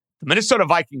 The Minnesota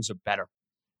Vikings are better.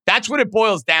 That's what it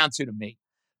boils down to me.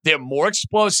 They're more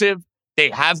explosive.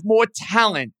 They have more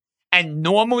talent. And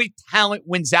normally talent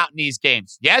wins out in these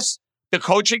games. Yes, the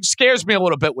coaching scares me a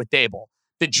little bit with Dable.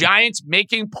 The Giants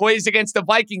making plays against the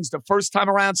Vikings the first time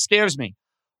around scares me.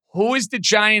 Who is the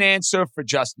Giant answer for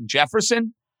Justin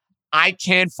Jefferson? I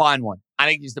can't find one. I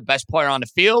think he's the best player on the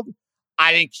field.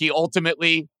 I think he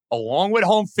ultimately, along with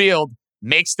home field,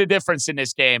 makes the difference in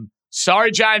this game.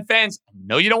 Sorry, Giant fans. I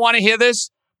know you don't want to hear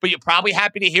this, but you're probably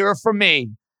happy to hear it from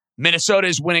me. Minnesota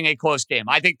is winning a close game.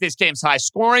 I think this game's high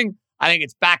scoring. I think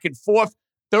it's back and forth.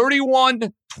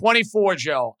 31-24,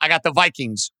 Joe. I got the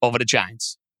Vikings over the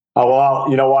Giants. Oh, well,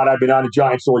 you know what? I've been on the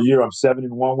Giants all year. I'm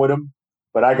 7-1 with them,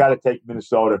 but I got to take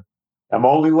Minnesota. I'm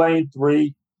only laying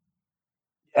 3.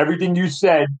 Everything you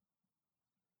said,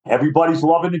 everybody's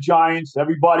loving the Giants.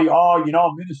 Everybody,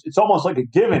 it's almost like a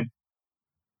given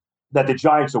that the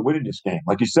Giants are winning this game.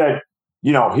 Like you said,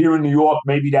 here in New York,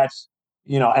 maybe that's,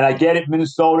 and I get it,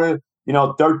 Minnesota,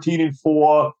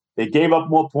 13-4. They gave up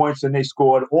more points than they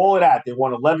scored. All of that. They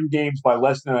won 11 games by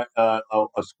less than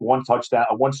one touchdown,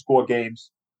 1-score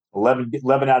games. 11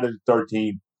 out of the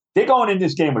 13. They're going in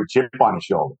this game with a chip on their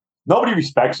shoulder. Nobody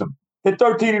respects them. They're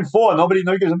 13-4. Nobody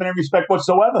gives them any respect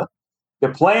whatsoever.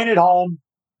 They're playing at home.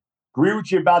 Agree with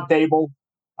you about Dable.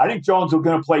 I think Jones is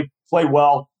going to play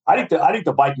well. I think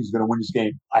the Vikings are going to win this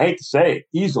game. I hate to say it,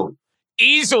 easily.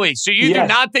 Easily. So you do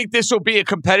not think this will be a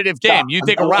competitive game? You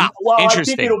think a rout? Well,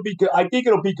 interesting. I think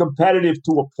it'll be competitive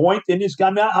to a point in this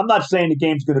game. I'm not saying the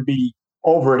game's going to be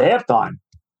over at halftime.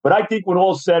 But I think when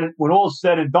all's said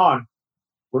and done,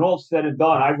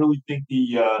 I really think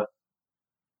the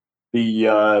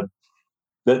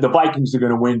Vikings are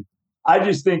going to win. I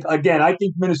just think, again, I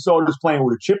think Minnesota's playing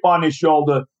with a chip on their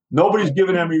shoulder. Nobody's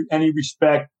giving them any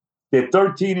respect. They're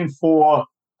 13-4.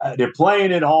 They're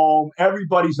playing at home.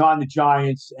 Everybody's on the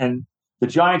Giants, and the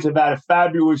Giants have had a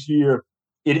fabulous year.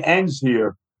 It ends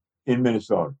here in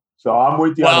Minnesota. So I'm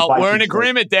with you. Well, we're in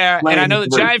agreement there, and I know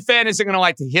the Giant fan isn't going to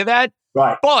like to hear that.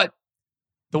 Right. But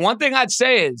the one thing I'd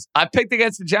say is I've picked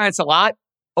against the Giants a lot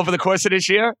over the course of this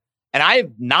year, and I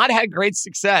have not had great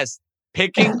success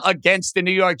picking against the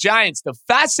New York Giants. The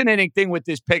fascinating thing with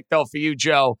this pick, though, for you,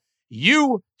 Joe,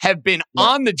 you have been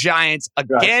on the Giants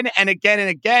again and again and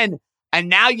again, and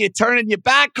now you're turning your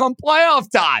back come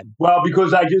playoff time. Well,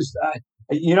 because I just,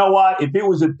 you know what? If it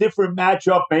was a different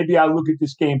matchup, maybe I look at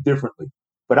this game differently.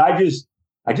 But I just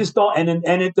don't. And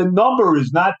the number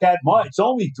is not that much. It's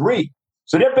only 3.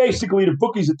 So they're basically, the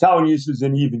bookies are telling you this is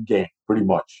an even game, pretty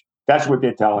much. That's what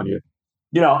they're telling you.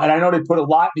 And I know they put a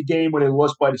lot in the game when they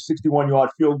lost by the 61-yard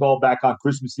field goal back on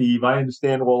Christmas Eve. I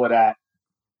understand all of that.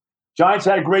 Giants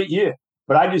had a great year,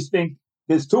 but I just think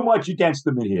there's too much against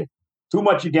them in here. Too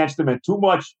much against them and too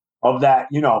much of that,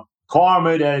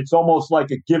 karma, and it's almost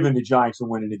like a given the Giants are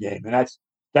winning the game. And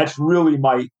that's really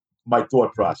my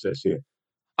thought process here.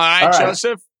 All right,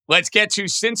 Joseph, let's get to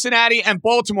Cincinnati and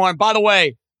Baltimore. And by the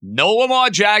way, no Lamar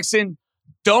Jackson.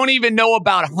 Don't even know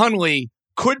about Hundley.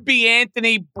 Could be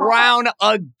Anthony Brown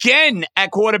again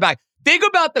at quarterback. Think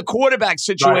about the quarterback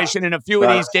situation in a few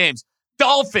of these games.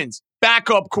 Dolphins,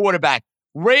 backup quarterback.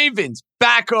 Ravens,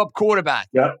 backup quarterback.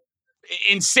 Yep.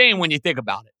 Insane when you think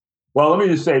about it. Well, let me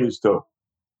just say this, too.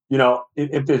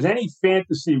 If there's any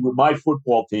fantasy with my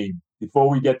football team, before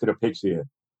we get to the picks here,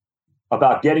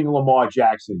 about getting Lamar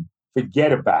Jackson,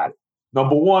 forget about it.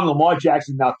 Number one, Lamar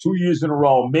Jackson now 2 years in a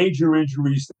row, major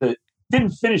injuries that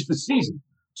didn't finish the season.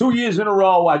 2 years in a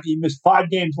row. He missed 5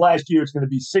 games last year. It's going to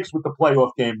be 6 with the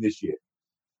playoff game this year.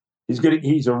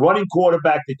 He's a running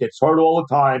quarterback that gets hurt all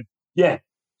the time. Yeah,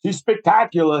 he's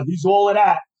spectacular. He's all of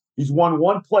that. He's won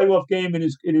 1 playoff game in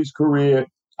his career.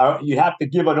 You have to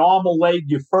give an arm, a leg,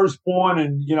 your firstborn,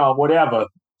 and whatever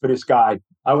for this guy.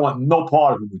 I want no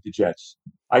part of him with the Jets.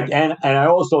 And I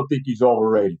also think he's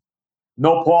overrated.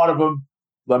 No part of him.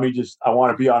 I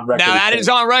want to be on record. Now that is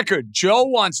on record. Joe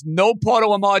wants no part of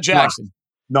Lamar Jackson.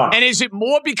 None. And is it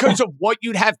more because of what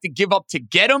you'd have to give up to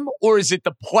get him, or is it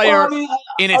the player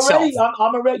in itself?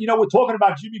 I'm already, we're talking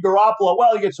about Jimmy Garoppolo.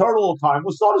 Well, he gets hurt all the time.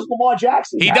 Well, so does Lamar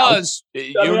Jackson. He does.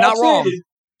 You're not wrong.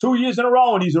 2 years in a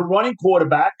row, and he's a running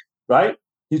quarterback, right?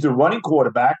 He's a running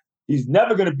quarterback. He's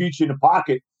never going to beat you in the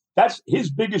pocket. That's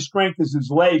his biggest strength is his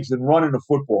legs and running the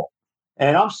football.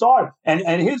 And I'm sorry. And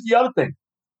here's the other thing.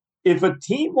 If a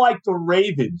team like the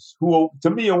Ravens, who to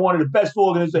me are one of the best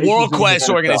organizations, world-class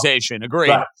organization,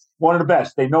 agreed. Right, one of the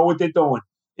best. They know what they're doing.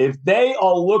 If they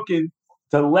are looking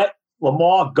to let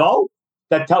Lamar go,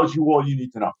 that tells you all you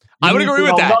need to know. I would agree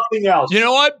with that. Nothing else. You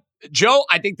know what, Joe?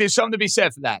 I think there's something to be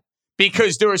said for that.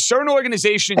 Because there are certain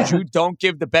organizations you don't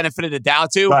give the benefit of the doubt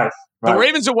to. Right. The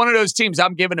Ravens are one of those teams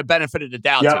I'm giving the benefit of the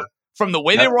doubt to. From the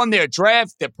way they run their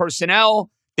draft, their personnel,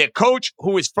 their coach,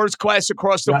 who is first class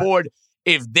across the board.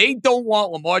 If they don't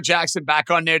want Lamar Jackson back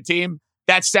on their team,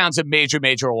 that sounds a major,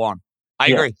 major alarm. I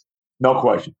agree. No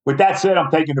question. With that said,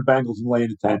 I'm taking the Bengals and laying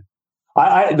the 10.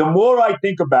 The more I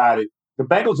think about it, the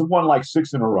Bengals have won like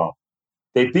 6 in a row.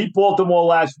 They beat Baltimore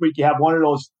last week. You have one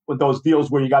of those deals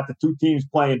where you got the 2 teams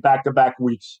playing back-to-back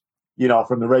weeks,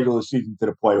 from the regular season to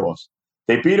the playoffs.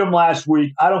 They beat them last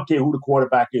week. I don't care who the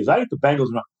quarterback is. I think the Bengals.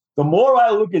 The more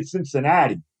I look at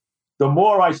Cincinnati, the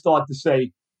more I start to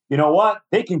say, you know what?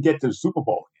 They can get to the Super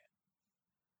Bowl again.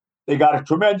 They got a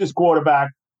tremendous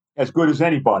quarterback, as good as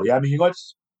anybody. I mean,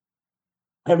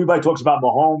 everybody talks about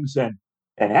Mahomes and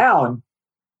Allen.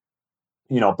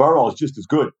 Burrow is just as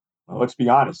good. Well, let's be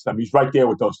honest. I mean, he's right there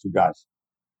with those 2 guys.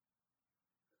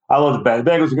 I love the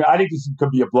Bengals. I think this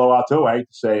could be a blowout, too. I hate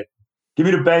to say it. Give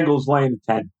me the Bengals laying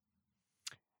the 10.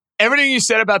 Everything you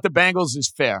said about the Bengals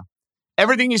is fair.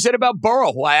 Everything you said about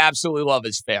Burrow, who I absolutely love,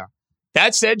 is fair.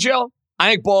 That said, Joe, I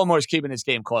think Baltimore's keeping this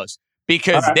game close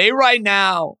because they right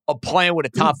now are playing with a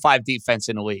top 5 defense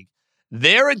in the league.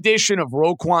 Their addition of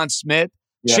Roquan Smith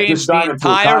changed the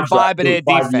entire vibe of their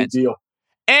defense.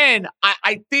 And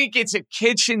I think it's a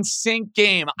kitchen sink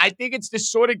game. I think it's the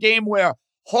sort of game where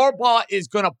Harbaugh is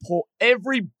going to pull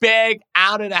every bag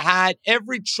out of the hat,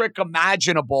 every trick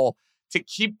imaginable to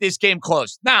keep this game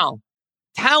close. Now,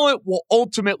 talent will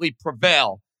ultimately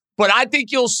prevail, but I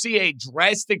think you'll see a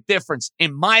drastic difference,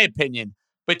 in my opinion,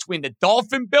 between the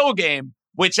Dolphin-Bill game,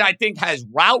 which I think has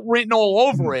route written all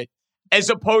over it, as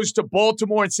opposed to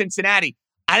Baltimore and Cincinnati.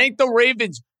 I think the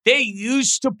Ravens, they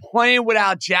used to playing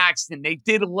without Jackson. They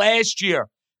did last year.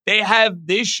 They have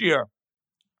this year.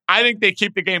 I think they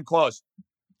keep the game close.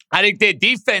 I think their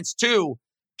defense, too,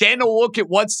 getting a look at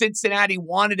what Cincinnati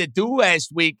wanted to do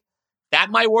last week, that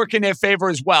might work in their favor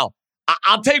as well.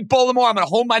 I'll take Baltimore. I'm going to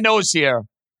hold my nose here.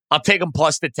 I'll take them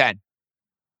plus the 10.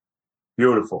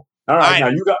 Beautiful. All right. Now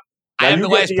you got the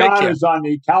last pick honors on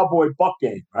the Cowboy-Buck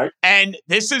game, right? And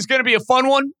this is going to be a fun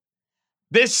one.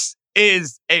 This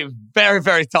is a very,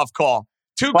 very tough call.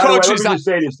 2 coaches. Let me just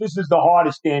say this. This is the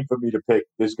hardest game for me to pick,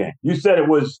 this game. You said it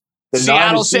was The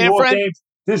Seattle, San Fran.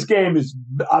 This game is.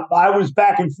 I was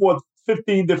back and forth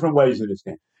 15 different ways in this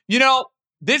game. You know,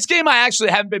 this game I actually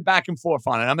haven't been back and forth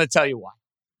on, and I'm going to tell you why.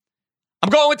 I'm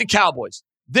going with the Cowboys.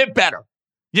 They're better.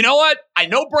 You know what? I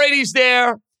know Brady's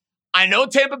there. I know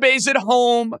Tampa Bay's at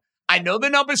home. I know the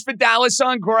numbers for Dallas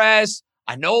on grass.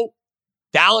 I know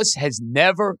Dallas has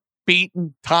never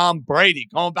beaten Tom Brady,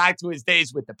 going back to his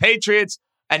days with the Patriots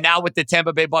and now with the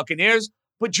Tampa Bay Buccaneers.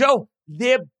 But, Joe,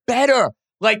 they're better.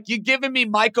 Like, you're giving me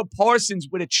Micah Parsons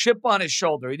with a chip on his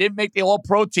shoulder. He didn't make the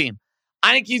All-Pro team.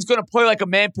 I think he's going to play like a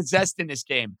man possessed in this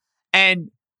game. And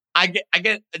I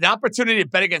get an opportunity to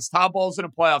bet against Todd Bowles in a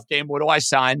playoff game. What do I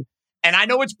sign? And I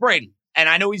know it's Brady. And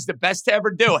I know he's the best to ever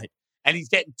do it. And he's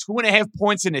getting 2.5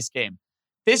 points in this game.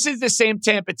 This is the same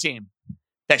Tampa team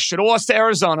that should have lost to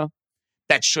Arizona,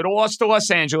 that should have lost to Los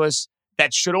Angeles,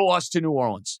 that should have lost to New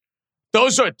Orleans.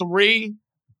 Those are 3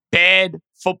 bad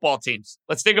football teams.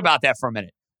 Let's think about that for a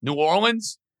minute. New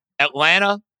Orleans,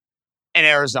 Atlanta, and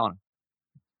Arizona.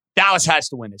 Dallas has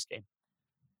to win this game.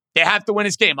 They have to win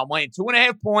this game. I'm laying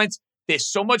 2.5 points. They're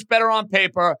so much better on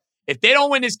paper. If they don't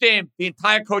win this game, the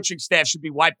entire coaching staff should be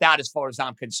wiped out as far as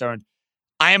I'm concerned.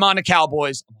 I am on the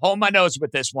Cowboys. I'm holding my nose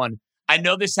with this one. I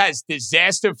know this has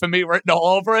disaster for me written all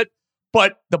over it,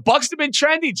 but the Bucs have been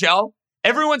trendy, Joe.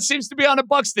 Everyone seems to be on the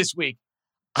Bucs this week.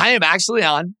 I am actually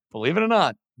on, believe it or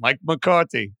not, Mike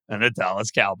McCarthy and the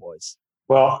Dallas Cowboys.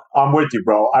 Well, I'm with you,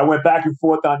 bro. I went back and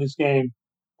forth on this game.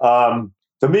 To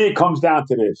me, it comes down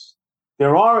to this.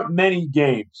 There aren't many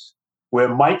games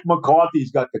where Mike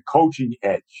McCarthy's got the coaching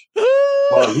edge.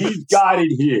 Well, he's got it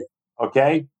here,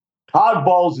 okay? Todd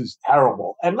Bowles is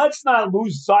terrible. And let's not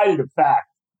lose sight of the fact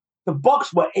the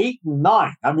Bucs were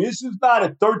 8-9. I mean, this is not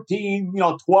a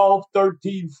 12,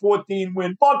 13, 14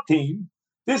 win Buck team.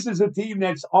 This is a team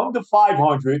that's under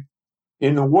 500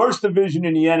 in the worst division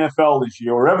in the NFL this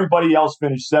year, where everybody else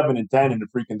finished 7-10 in the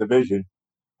freaking division.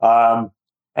 And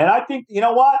I think, you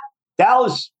know what?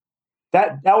 Dallas,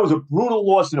 that was a brutal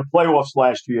loss in the playoffs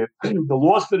last year. The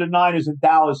loss to the Niners in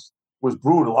Dallas was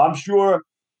brutal. I'm sure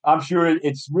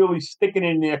it's really sticking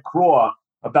in their craw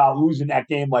about losing that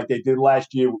game like they did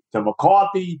last year to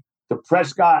McCarthy, to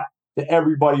Prescott, to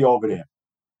everybody over there.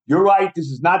 You're right. This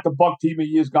is not the Buck team of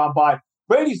years gone by.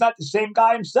 Brady's not the same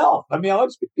guy himself. I mean,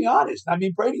 let's be honest. I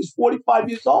mean, Brady's 45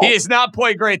 years old. He has not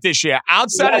played great this year.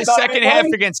 Outside of the second half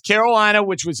against Carolina,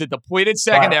 which was a depleted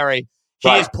secondary, he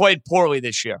has played poorly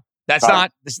this year. That's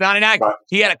not inaccurate. Right.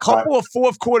 He had a couple of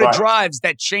fourth quarter drives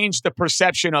that changed the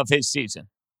perception of his season.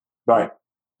 Right.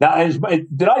 Now,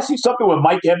 did I see something where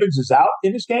Mike Evans is out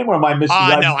in this game, or am I missing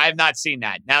that? No, I have not seen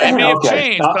that. Now, it may have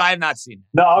changed, but I have not seen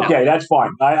that. No, okay, that's fine.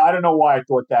 I don't know why I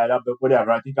thought that, but whatever.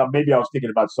 I think maybe I was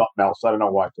thinking about something else. I don't know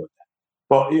why I thought that.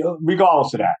 But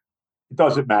regardless of that, it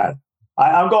doesn't matter.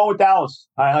 I'm going with Dallas.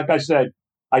 Like I said,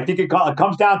 I think it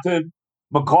comes down to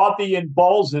McCarthy and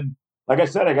Bowles, and like I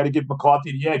said, I got to give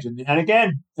McCarthy the edge. And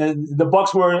again, the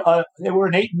Bucs were an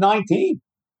 8-9 team.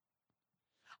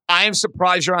 I am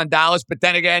surprised you're on Dallas, but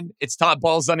then again, it's Todd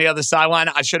Bowles on the other sideline.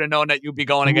 I should have known that you'd be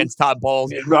going against Todd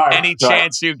Bowles any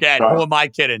chance you get. Who am I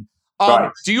kidding?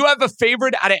 Do you have a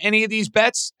favorite out of any of these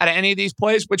bets, out of any of these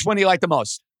plays? Which one do you like the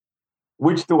most?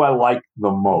 Which do I like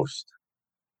the most?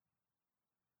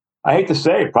 I hate to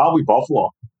say it, probably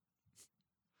Buffalo.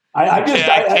 I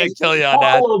can't kill you on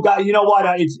that. Guy, you know what?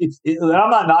 I'm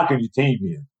not knocking your team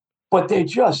here, but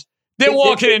they're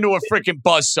walking into a freaking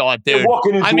buzzsaw, dude.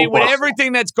 I mean, with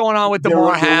everything that's going on with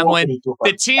DeMar Hamlin,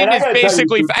 the team is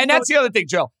basically, and that's the other thing,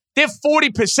 Joe. They're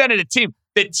 40% of the team.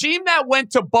 The team that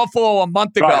went to Buffalo a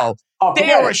month ago,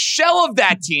 they are a shell of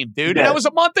that team, dude. And that was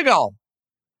a month ago.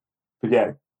 Forget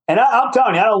it. And I'm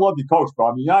telling you, I don't love your coach,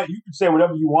 bro. I mean, you can say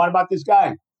whatever you want about this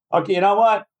guy. Okay, you know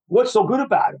what? What's so good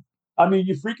about him? I mean,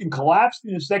 you freaking collapsed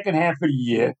in the second half of the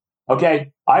year.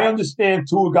 Okay, I understand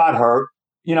Tua got hurt,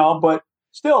 but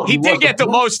still, he did get the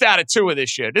most out of Tua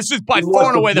this year. This is by far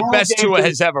and away the best Tua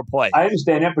has ever played. I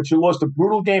understand that, but you lost a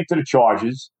brutal game to the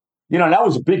Chargers. That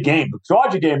was a big game. The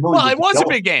Charger game really it was a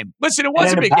big game. Listen, it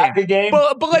was a big game.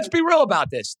 But let's be real about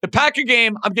this. The Packer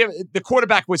game, the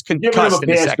quarterback was concussed in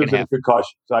the second half.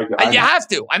 You have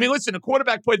to. I mean, listen, the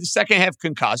quarterback played the second half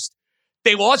concussed.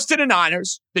 They lost to the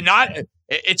Niners.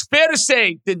 It's fair to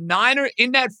say the Niners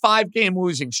in that 5-game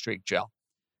losing streak, Joe.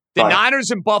 The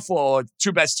Niners and Buffalo are the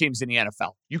two best teams in the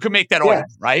NFL. You can make that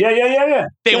argument, right? Yeah.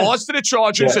 They lost to the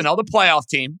Chargers, another playoff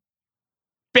team.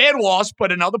 Bad loss,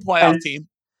 but another playoff team.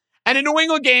 And a New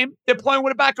England game, they're playing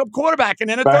with a backup quarterback and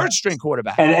then a third-string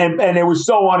quarterback. And it was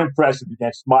so unimpressive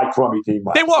against my crummy team.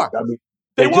 They were. I mean,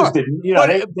 they just didn't.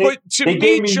 But to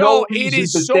me, Joe, it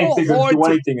is so hard to do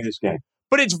anything in this game.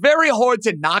 But it's very hard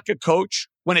to knock a coach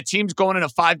when a team's going in a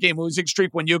 5-game losing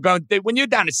streak when you're down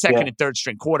to second and third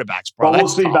string quarterbacks, bro. But we'll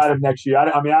see about him next year. I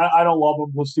don't love him.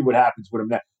 We'll see what happens with him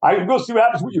next. We'll see what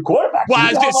happens with your quarterback. Well,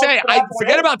 I was going to say,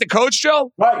 forget about the coach,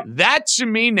 Joe. Right. That, to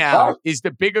me now, is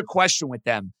the bigger question with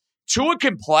them. Tua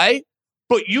can play,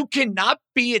 but you cannot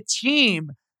be a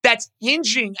team that's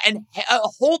hinging and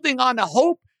holding on to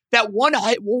hope that one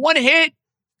hit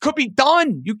could be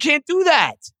done. You can't do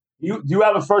that. Do you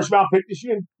have a first-round pick this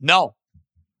year? No.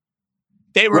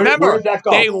 They Where did that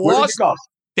go?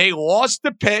 They lost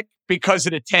the pick because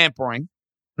of the tampering.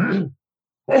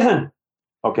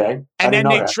 Okay. And then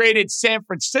they traded San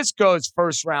Francisco's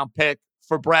first-round pick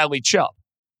for Bradley Chubb.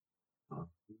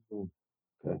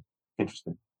 Okay.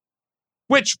 Interesting.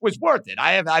 Which was worth it.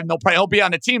 I have no problem. He'll be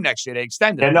on the team next year. They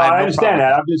extended him. I understand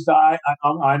that.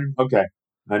 I'm okay.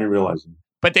 I didn't realize it.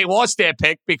 But they lost their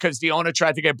pick because the owner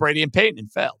tried to get Brady and Peyton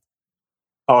and failed.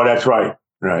 Oh, that's right.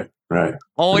 Right.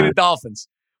 Only the Dolphins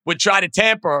would try to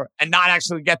tamper and not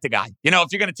actually get the guy.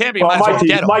 If you're going to tamper, you might as well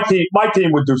get him. My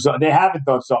team would do something. They haven't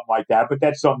done something like that, but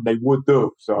that's something they would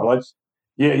do. So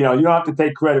you don't have to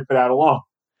take credit for that alone.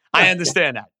 I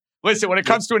understand that. Listen, when it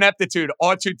comes to ineptitude,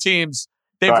 our two teams,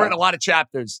 they've written a lot of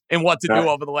chapters in what to do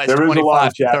over the last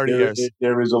 25 to 30 years.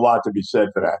 There is a lot to be said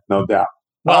for that, no doubt.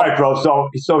 Well, all right, bro.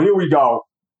 So here we go.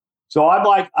 So I'm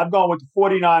going with the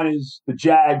 49ers, the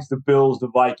Jags, the Bills, the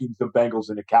Vikings, the Bengals,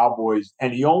 and the Cowboys.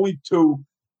 And the only two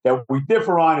that we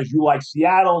differ on is you like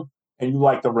Seattle and you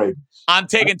like the Ravens. I'm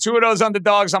taking two of those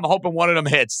underdogs. I'm hoping one of them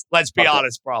hits. Let's be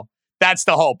honest, bro. That's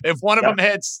the hope. If one of them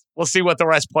hits, we'll see what the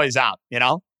rest plays out,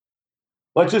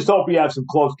 Let's just hope we have some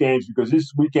close games because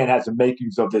this weekend has the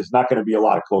makings of there's not going to be a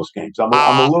lot of close games. I'm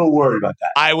a little worried about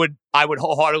that. I would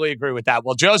wholeheartedly agree with that.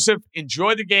 Well, Joseph,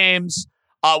 enjoy the games.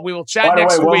 We will chat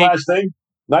next week. By the way, one last thing.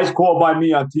 Nice call by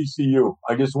me on TCU.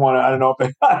 I just want to, I don't know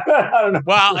if I don't know.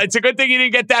 Well, it's a good thing you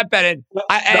didn't get that bet in.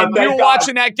 And we were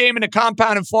watching that game in the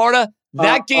compound in Florida.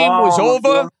 That game was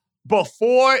over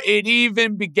before it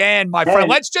even began, my friend.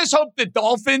 Let's just hope the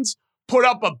Dolphins put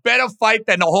up a better fight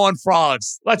than the Horned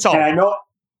Frogs. Let's hope. I know.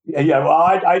 Yeah,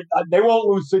 well, they won't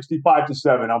lose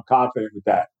 65-7. I'm confident with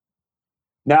that.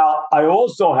 Now, I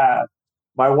also have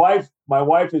my wife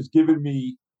has given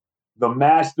me the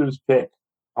Masters pick.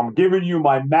 I'm giving you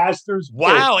my Masters pick.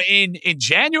 Wow, in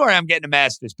January I'm getting a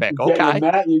Masters pick. Okay.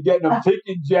 You're getting a pick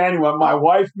in January. My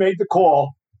wife made the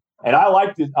call, and I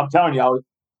liked it. I'm telling you,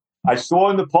 I saw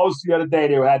in the post the other day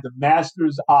they had the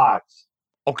Masters odds.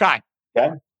 Okay.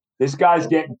 This guy's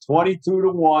getting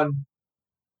 22-1.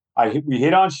 We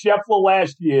hit on Scheffler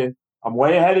last year. I'm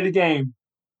way ahead of the game.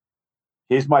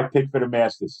 Here's my pick for the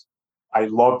Masters. I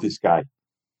love this guy.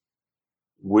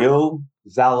 Will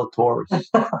Zalatoris.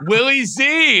 Willie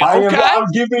Z. Okay. I'm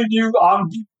giving you,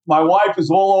 my wife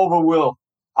is all over Will.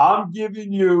 I'm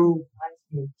giving you,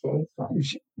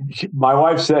 my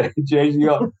wife said,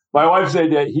 my wife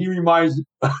said that he reminds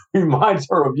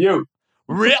her of you.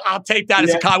 I'll take that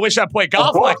as a call. I wish I played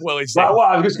golf like Willie Z. Well,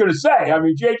 I was just going to say,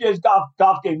 JJ's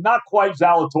golf game, not quite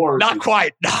Zalatoris. Not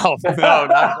quite. No,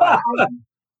 not quite.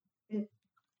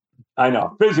 I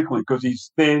know, physically, because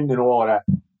he's thin and all of that.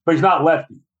 But he's not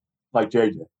lefty like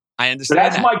JJ. I understand. But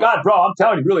that's my God, bro. I'm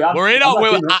telling you, really. I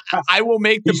will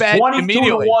make the bet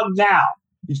immediately. He's 22-1 now.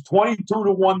 He's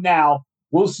 22-1 now.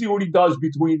 We'll see what he does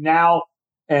between now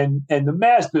and the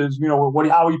Masters,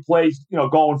 how he plays,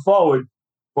 going forward.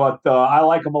 But I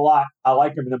like him a lot. I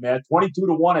like him in the man.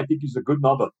 22-1, I think he's a good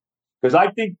number. Because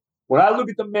I think when I look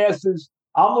at the Masters,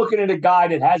 I'm looking at a guy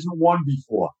that hasn't won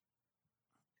before.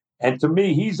 And to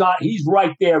me, he's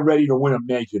right there ready to win a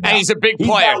major now. And he's a big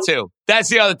player, too. That's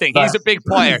the other thing. He's a big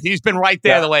player. He's been right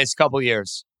there the last couple of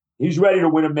years. He's ready to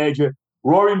win a major.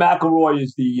 Rory McIlroy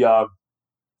is the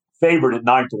favorite at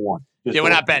 9-1. We're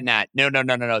not betting that. No.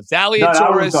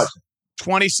 Zalatoris,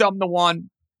 20-something to 1.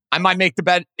 I might make the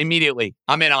bet immediately.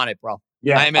 I'm in on it, bro.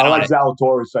 Yeah, I like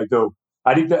Zalatoris. I do.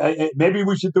 I think that maybe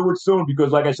we should do it soon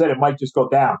because, like I said, it might just go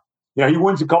down. He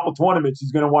wins a couple tournaments.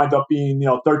 He's going to wind up being,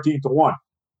 13-1.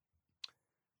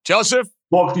 Joseph,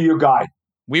 talk to your guy.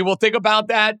 We will think about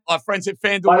that. Our friends at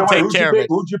FanDuel will take care of it.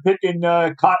 Who'd you pick in?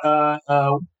 What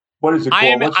is it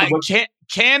called?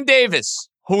 Cam Davis,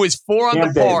 who is 4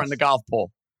 under par in the golf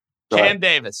pool. Cam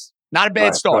Davis, not a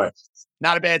bad start. Right.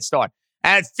 Not a bad start.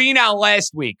 And Finau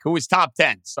last week, who was top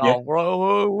 10. So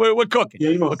we're cooking.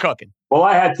 Yeah, we're cooking. Well,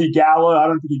 I had Theegala. I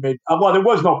don't think he made. Well, there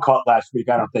was no cut last week.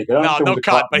 I don't think. No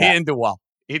cut, but he didn't do well.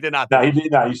 He did not. No, he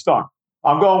did not. He stunk.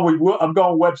 I'm going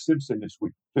Webb Simpson this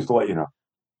week, just to let you know.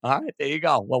 All right, there you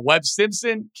go. Well, Webb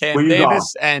Simpson, Cam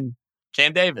Davis, and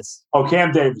Cam Davis. Oh,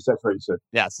 Cam Davis. That's what you said.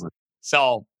 Yes.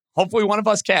 So hopefully one of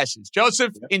us cashes.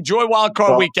 Joseph, enjoy Wild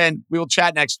Card Weekend. We will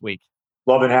chat next week.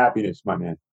 Love and happiness, my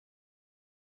man.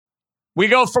 We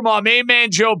go from our main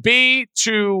man, Joe B,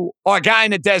 to our guy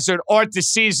in the desert, Art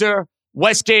DeCesar,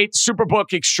 Westgate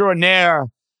Superbook extraordinaire.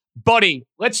 Buddy,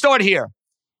 let's start here.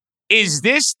 Is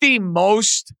this the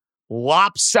most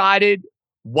lopsided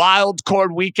wild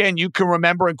card weekend you can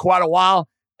remember in quite a while?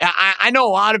 I know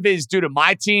a lot of it is due to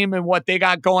my team and what they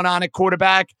got going on at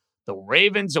quarterback, the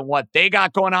Ravens and what they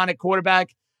got going on at quarterback.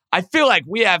 I feel like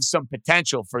we have some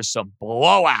potential for some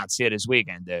blowouts here this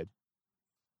weekend, dude.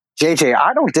 JJ,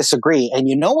 I don't disagree. And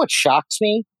you know what shocks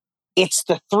me? It's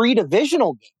the 3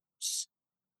 divisional games.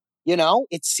 You know,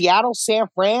 it's Seattle, San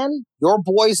Fran, your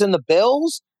boys and the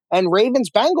Bills, and Ravens,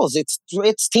 Bengals.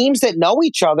 It's teams that know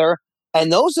each other,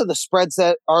 and those are the spreads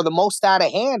that are the most out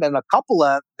of hand, and a couple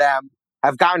of them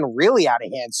have gotten really out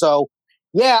of hand. So,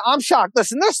 yeah, I'm shocked.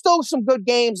 Listen, there's still some good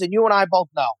games, and you and I both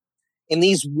know. In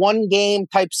these one-game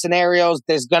type scenarios,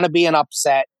 there's going to be an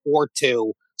upset or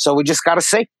two. So we just got to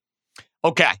see.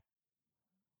 Okay.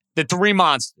 The 3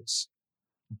 monsters.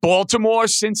 Baltimore,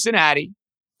 Cincinnati,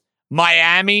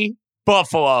 Miami,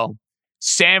 Buffalo,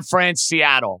 San Fran,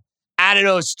 Seattle. Out of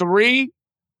those 3,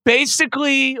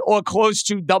 basically or close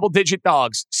to double-digit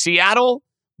dogs, Seattle,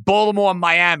 Baltimore,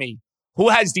 Miami. Who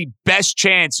has the best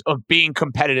chance of being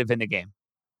competitive in the game?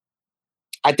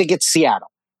 I think it's Seattle.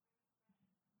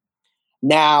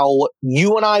 Now,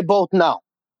 you and I both know,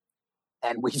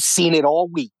 and we've seen it all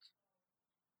week,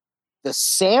 the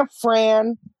San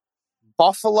Fran,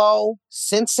 Buffalo,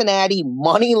 Cincinnati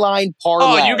money line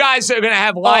parlay. Oh, you guys are going to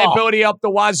have liability up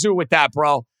the wazoo with that,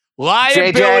 bro.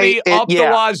 Liability JJ, up the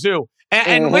wazoo.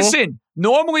 And listen,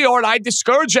 normally, Art, I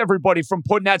discourage everybody from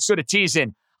putting that sort of tease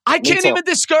in. I can't even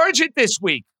discourage it this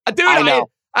week. Dude,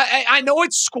 I know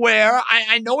it's square.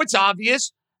 I know it's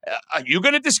obvious. Are you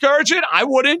going to discourage it? I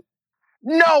wouldn't.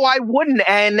 No, I wouldn't.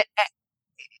 And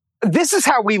this is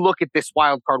how we look at this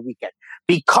wild card weekend.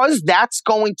 Because that's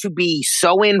going to be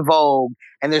so in vogue,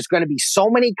 and there's going to be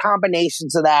so many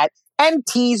combinations of that, and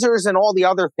teasers and all the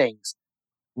other things.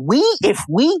 If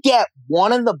we get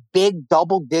one of the big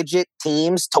double-digit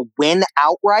teams to win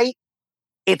outright,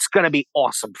 it's going to be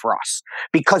awesome for us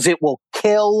because it will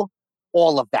kill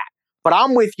all of that. But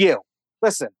I'm with you.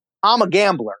 Listen, I'm a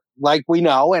gambler, like we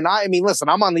know. And I mean, listen,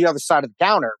 I'm on the other side of the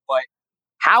counter, but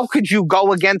how could you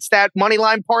go against that money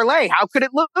line parlay? How could it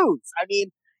lose? I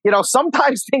mean, you know,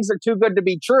 sometimes things are too good to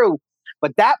be true,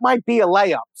 but that might be a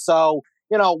layup. So,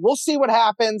 you know, we'll see what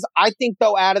happens. I think,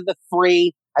 though, out of the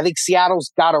 3, I think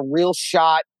Seattle's got a real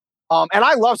shot. And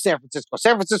I love San Francisco.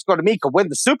 San Francisco, to me, could win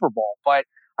the Super Bowl, but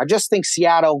I just think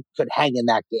Seattle could hang in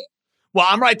that game. Well,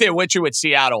 I'm right there with you with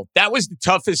Seattle. That was the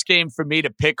toughest game for me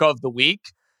to pick of the week.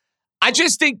 I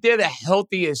just think they're the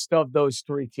healthiest of those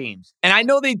 3 teams. And I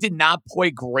know they did not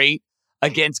play great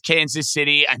against Kansas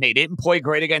City, and they didn't play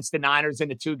great against the Niners in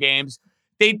the 2 games.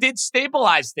 They did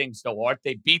stabilize things, though, Art.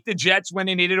 They beat the Jets when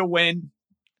they needed a win.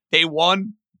 They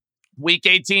won Week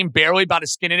 18 barely by the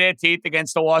skin of their teeth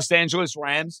against the Los Angeles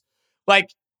Rams. Like,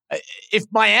 if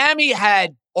Miami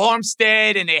had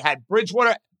Armstead and they had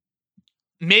Bridgewater,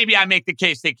 maybe I make the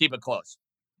case they keep it close.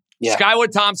 Yeah.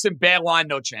 Skylar Thompson, bad line,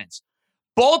 no chance.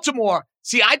 Baltimore,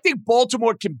 see, I think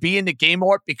Baltimore can be in the game,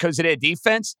 Art, because of their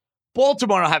defense.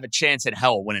 Baltimore don't have a chance in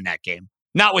hell winning that game.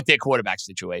 Not with their quarterback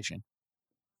situation.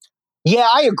 Yeah,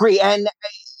 I agree. And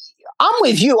I'm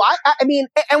with you. I mean,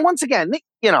 and once again,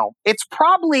 you know, it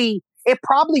probably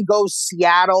goes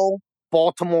Seattle,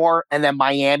 Baltimore, and then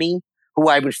Miami, who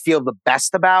I would feel the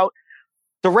best about.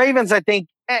 The Ravens, I think,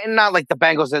 and not like the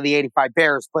Bengals or the 85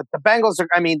 Bears, but the Ravens are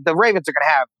going to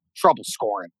have trouble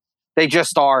scoring. They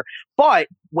just are. But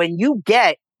when you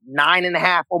get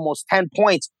 9.5, almost 10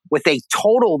 points with a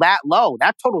total that low,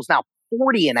 that total's now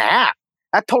 40.5.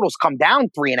 That total's come down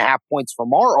 3.5 points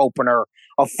from our opener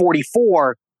of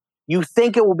 44. You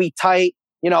think it will be tight.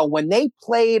 You know, when they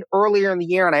played earlier in the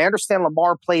year, and I understand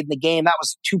Lamar played in the game, that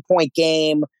was a 2-point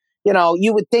game. You know,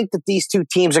 you would think that these 2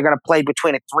 teams are going to play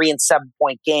between a 3 and 7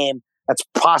 point game. That's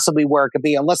possibly where it could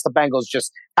be, unless the Bengals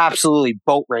just absolutely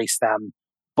boat race them.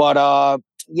 But,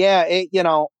 yeah,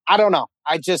 I don't know.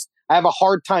 I have a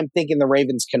hard time thinking the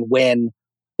Ravens can win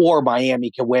or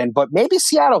Miami can win, but maybe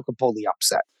Seattle could pull the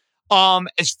upset.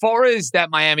 As far as that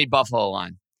Miami Buffalo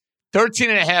line,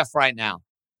 13.5 right now.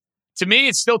 To me,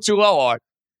 it's still too low, Art.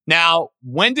 Now,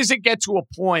 when does it get to a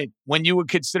point when you would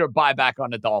consider buyback on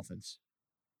the Dolphins?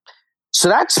 So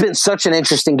that's been such an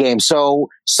interesting game. So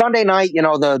Sunday night, you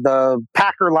know, the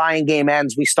Packer-Lion game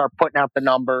ends. We start putting out the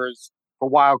numbers for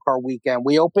Wild Card Weekend.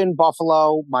 We opened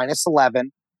Buffalo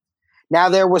 -11. Now,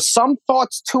 there was some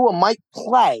thoughts Tua might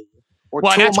play.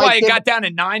 Well, that's why it got down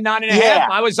to 9.5. Yeah,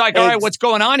 I was like, all right, what's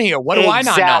going on here? What do I not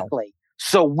know? Exactly.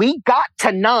 So we got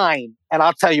to 9, and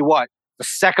I'll tell you what, the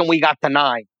second we got to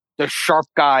 9, the sharp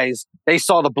guys, they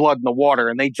saw the blood in the water,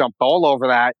 and they jumped all over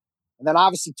that. And then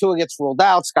obviously Tua gets ruled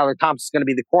out. Skylar Thompson's going to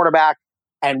be the quarterback.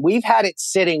 And we've had it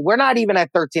sitting. We're not even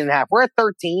at 13.5. We're at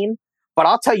 13. But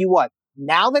I'll tell you what,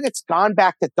 now that it's gone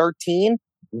back to 13,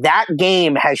 that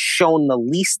game has shown the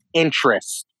least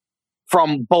interest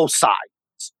from both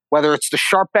sides, whether it's the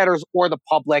sharp bettors or the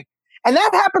public. And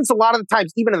that happens a lot of the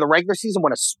times, even in the regular season,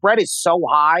 when a spread is so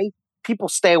high, people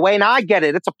stay away. Now, I get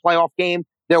it. It's a playoff game.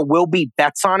 There will be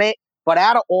bets on it. But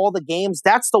out of all the games,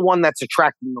 that's the one that's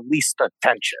attracting the least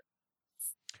attention.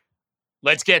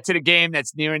 Let's get to the game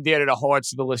that's near and dear to the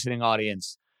hearts of the listening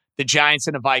audience. The Giants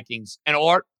and the Vikings. And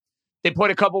Art, they put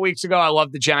a couple weeks ago, I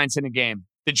love the Giants in the game.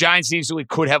 The Giants easily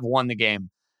could have won the game.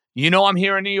 You know I'm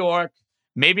here in New York.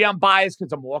 Maybe I'm biased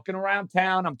because I'm walking around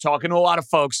town. I'm talking to a lot of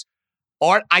folks.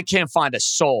 Art, I can't find a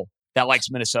soul that likes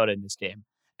Minnesota in this game.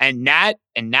 And that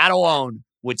alone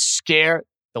would scare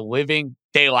the living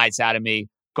daylights out of me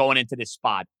going into this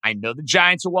spot. I know the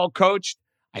Giants are well coached.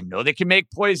 I know they can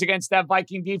make plays against that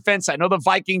Viking defense. I know the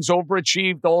Vikings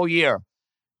overachieved all year.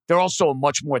 They're also a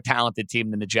much more talented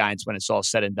team than the Giants when it's all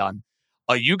said and done.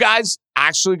 Are you guys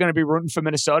actually going to be rooting for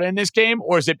Minnesota in this game,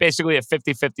 or is it basically a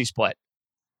 50-50 split?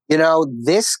 You know,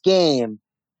 this game,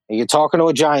 and you're talking to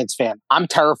a Giants fan, I'm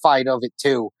terrified of it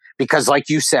too, because like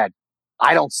you said,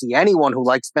 I don't see anyone who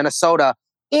likes Minnesota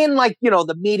in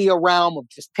the media realm of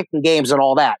just picking games and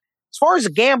all that. As far as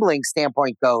a gambling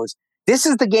standpoint goes, this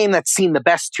is the game that's seen the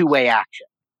best two-way action,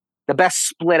 the best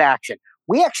split action.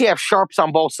 We actually have sharps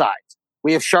on both sides.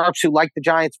 We have sharps who like the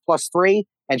Giants +3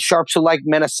 and sharps who like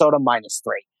Minnesota -3.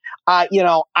 I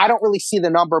don't really see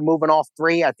the number moving off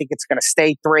 3. I think it's going to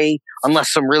stay 3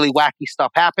 unless some really wacky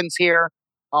stuff happens here.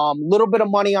 Little bit of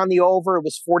money on the over. It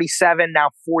was 47,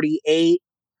 now 48.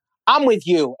 I'm with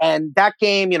you. And that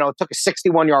game, it took a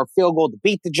 61-yard field goal to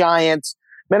beat the Giants.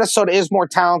 Minnesota is more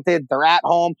talented. They're at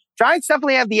home. Giants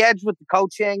definitely have the edge with the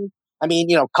coaching. I mean,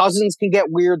 Cousins can get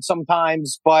weird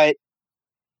sometimes, but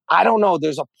I don't know.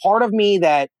 There's a part of me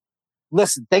that,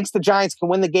 listen, thinks the Giants can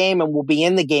win the game and will be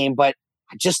in the game, but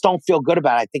I just don't feel good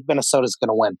about it. I think Minnesota's going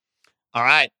to win. All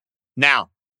right. Now,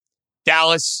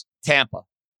 Dallas, Tampa,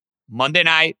 Monday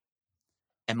night.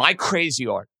 Am I crazy,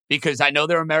 Art? Because I know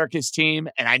they're America's team,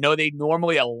 and I know they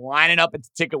normally are lining up at the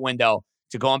ticket window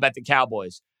to go and bet the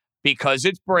Cowboys. Because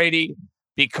it's Brady,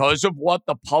 because of what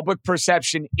the public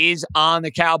perception is on the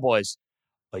Cowboys.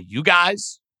 Are you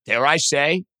guys, dare I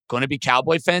say, going to be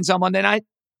Cowboy fans on Monday night?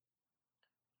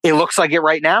 It looks like it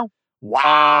right now.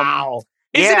 Wow.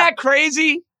 Isn't that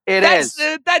crazy? That's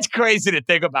That's crazy to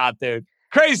think about, dude.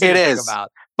 Crazy to think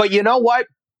about. But you know what?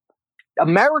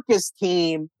 America's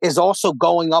team is also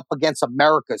going up against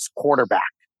America's quarterback.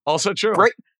 Also true.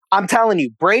 I'm telling you,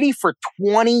 Brady for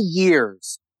 20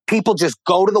 years, people just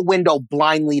go to the window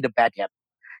blindly to bet him.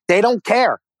 They don't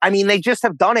care. I mean, they just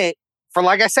have done it for,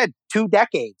 like I said, 2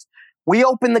 decades. We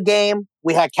opened the game.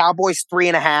 We had Cowboys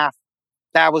 3.5.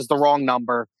 That was the wrong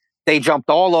number. They jumped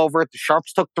all over it. The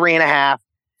Sharps took 3.5.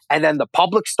 And then the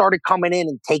public started coming in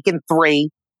and taking 3.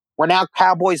 We're now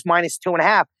Cowboys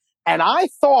 -2.5. And I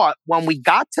thought when we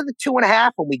got to the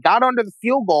 2.5 and we got under the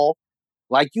field goal,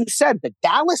 like you said, the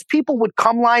Dallas people would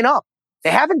come line up.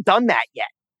 They haven't done that yet.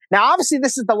 Now, obviously,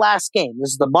 this is the last game. This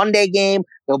is the Monday game.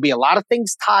 There'll be a lot of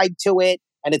things tied to it.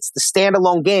 And it's the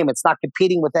standalone game. It's not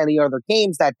competing with any other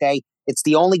games that day. It's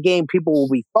the only game people will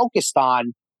be focused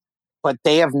on. But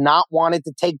they have not wanted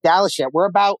to take Dallas yet. We're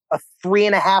about a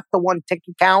 3.5 to 1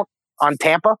 ticket count on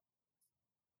Tampa.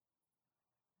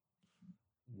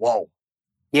 Whoa.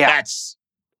 Yeah. That's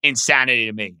insanity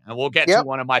to me. And we'll get to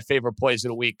one of my favorite plays of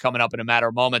the week coming up in a matter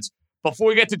of moments. Before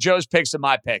we get to Joe's picks and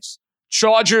my picks,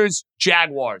 Chargers,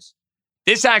 Jaguars.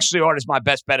 This actually, Art, is my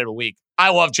best bet of the week. I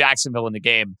love Jacksonville in the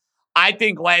game. I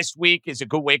think last week is a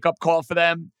good wake-up call for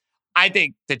them. I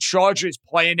think the Chargers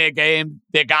playing their game,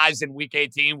 their guys in Week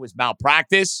 18 was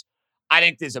malpractice. I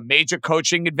think there's a major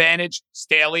coaching advantage,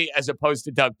 Staley as opposed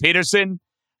to Doug Peterson.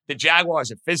 The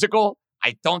Jaguars are physical.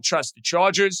 I don't trust the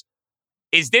Chargers.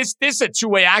 Is this a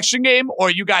two-way action game, or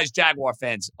are you guys Jaguar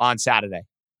fans on Saturday?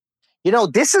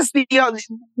 This is the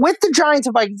with the Giants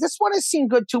and Vikings, this one has seen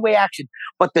good two-way action,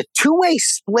 but the two-way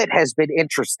split has been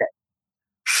interesting.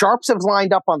 Sharps have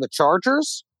lined up on the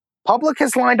Chargers. Public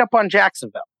has lined up on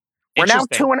Jacksonville. We're now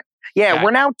 2.5.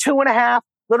 We're now 2.5. A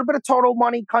little bit of total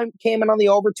money came in on the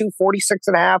over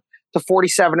 46.5 to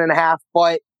 47.5.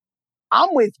 But I'm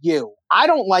with you. I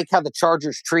don't like how the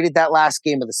Chargers treated that last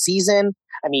game of the season.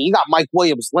 I mean, you got Mike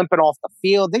Williams limping off the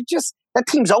field. That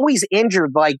team's always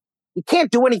injured. Like, you can't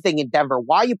do anything in Denver.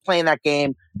 Why are you playing that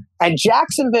game? And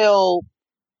Jacksonville,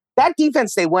 that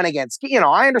defense they went against,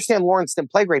 I understand Lawrence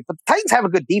didn't play great, but the Titans have a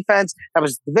good defense. That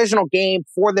was a divisional game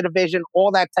for the division,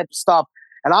 all that type of stuff.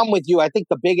 And I'm with you. I think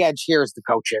the big edge here is the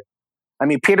coaching. I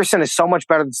mean, Peterson is so much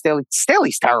better than Staley.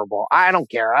 Staley's terrible. I don't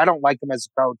care. I don't like him as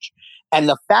a coach. And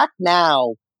the fact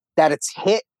now that it's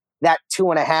hit that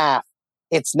 2.5,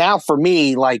 it's now for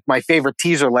me like my favorite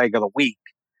teaser leg of the week.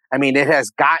 I mean, it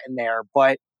has gotten there,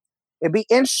 but it'd be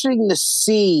interesting to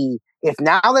see if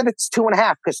now that it's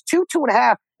 2.5, because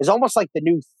 2.5 is almost like the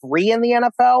new 3 in the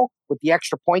NFL with the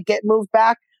extra point getting moved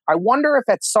back. I wonder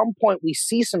if at some point we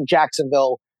see some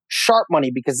Jacksonville sharp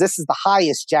money, because this is the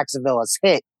highest Jacksonville has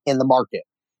hit in the market.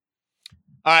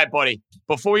 All right, buddy.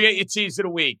 Before we get your tease of the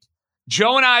week,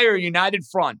 Joe and I are united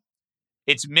front.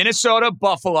 It's Minnesota,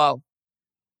 Buffalo,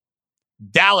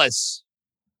 Dallas,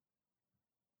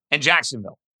 and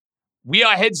Jacksonville. We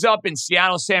are heads up in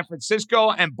Seattle, San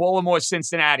Francisco, and Baltimore,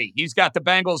 Cincinnati. He's got the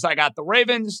Bengals. I got the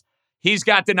Ravens. He's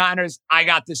got the Niners. I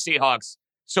got the Seahawks.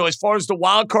 So as far as the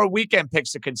wild card weekend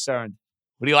picks are concerned,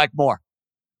 what do you like more?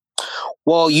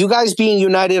 Well, you guys being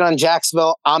united on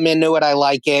Jacksonville, I'm into it. I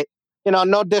like it.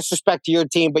 No disrespect to your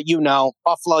team, but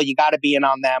Buffalo, you got to be in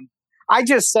on them. I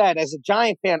just said, as a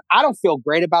Giant fan, I don't feel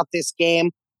great about this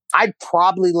game. I'd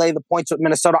probably lay the points with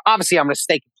Minnesota. Obviously, I'm going to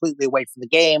stay completely away from the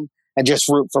game and just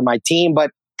root for my team,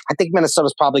 but I think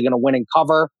Minnesota's probably going to win and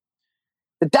cover.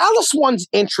 The Dallas one's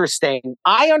interesting.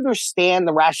 I understand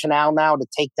the rationale now to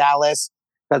take Dallas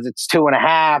because it's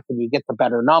 2.5 and you get the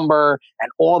better number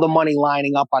and all the money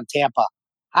lining up on Tampa.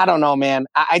 I don't know, man.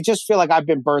 I just feel like I've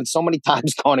been burned so many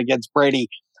times going against Brady.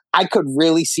 I could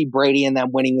really see Brady and them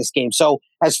winning this game. So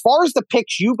as far as the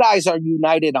picks you guys are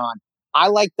united on, I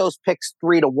like those picks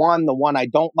 3-1. The one I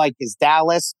don't like is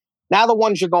Dallas. Now the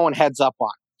ones you're going heads up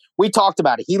on. We talked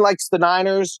about it. He likes the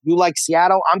Niners. You like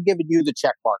Seattle. I'm giving you the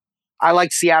check mark. I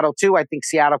like Seattle too. I think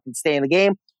Seattle can stay in the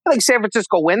game. I think San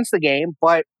Francisco wins the game,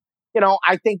 but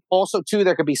I think also too,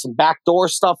 there could be some backdoor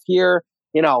stuff here.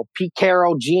 Pete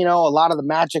Carroll, Geno, a lot of the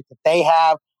magic that they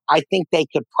have. I think they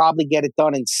could probably get it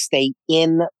done and stay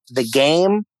in the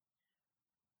game.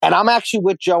 And I'm actually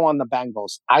with Joe on the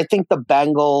Bengals. I think the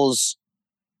Bengals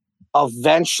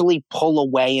eventually pull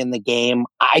away in the game.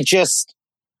 I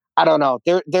don't know.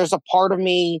 There's a part of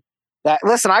me that,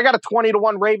 listen, I got a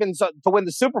 20-1 Ravens to win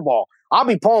the Super Bowl. I'll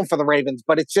be pulling for the Ravens,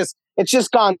 but it's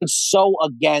just gone so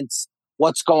against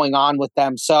what's going on with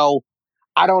them. So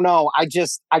I don't know. I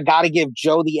got to give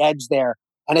Joe the edge there.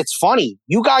 And it's funny.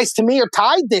 You guys, to me, are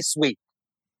tied this week.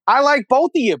 I like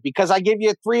both of you because I give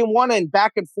you 3-1 and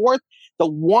back and forth. The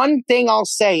one thing I'll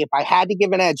say, if I had to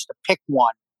give an edge to pick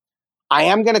one, I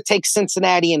am going to take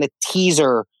Cincinnati in a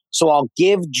teaser. So I'll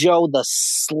give Joe the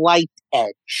slight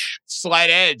edge. Slight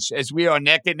edge as we are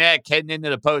neck and neck heading into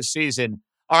the postseason.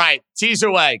 All right,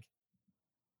 teaser leg.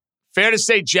 Fair to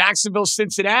say Jacksonville,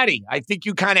 Cincinnati. I think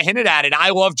you kind of hinted at it.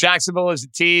 I love Jacksonville as a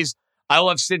tease. I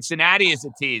love Cincinnati as a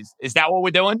tease. Is that what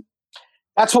we're doing?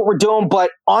 That's what we're doing.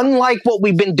 But unlike what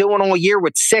we've been doing all year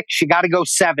with 6, you got to go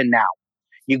 7 now.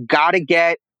 You got to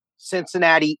get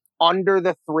Cincinnati under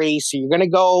the 3. So you're going to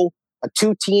go a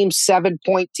 2-team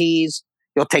 7-point tease.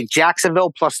 You'll take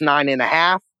Jacksonville plus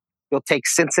 9.5. You'll take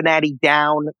Cincinnati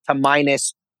down to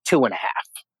minus 2.5.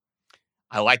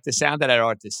 I like the sound of that,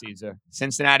 Arthur Caesar.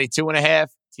 Cincinnati 2.5,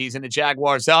 teasing the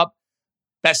Jaguars up.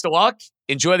 Best of luck.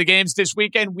 Enjoy the games this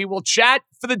weekend. We will chat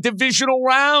for the divisional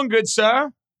round, good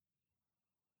sir.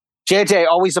 JJ,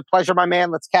 always a pleasure, my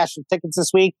man. Let's cash some tickets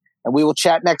this week, and we will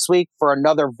chat next week for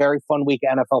another very fun week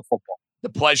of NFL football. The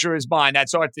pleasure is mine.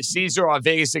 That's Arthur Caesar, our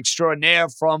Vegas extraordinaire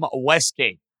from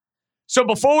Westgate. So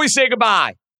before we say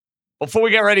goodbye, before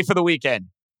we get ready for the weekend,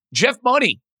 Jeff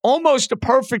Money, almost a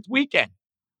perfect weekend.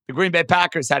 The Green Bay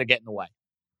Packers had to get in the way.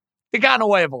 They got in the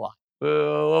way of a lot.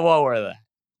 What were they?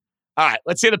 All right,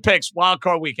 let's hear the picks. Wild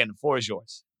card weekend. The floor is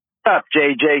yours. What's up,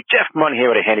 JJ? Jeff Money here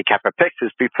with a handicapper picks. This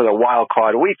week for the wild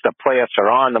card week. The playoffs are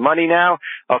on the money now.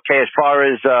 Okay, as far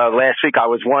as last week, I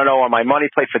was 1-0 on my money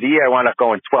play for the year. I wound up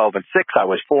going 12-6. I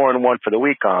was 4-1 for the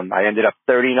week. I ended up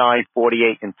 39,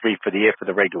 48, and 3 for the year for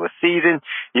the regular season.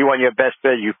 You won your best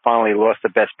bet. You finally lost the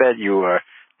best bet. You were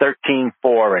 13,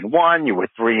 4, and 1. You were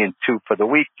 3 and 2 for the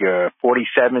week. You're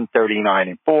 47, 39,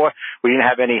 and 4. We didn't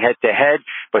have any head-to-head,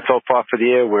 but so far for the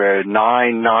year, we're 9,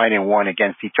 9, and 1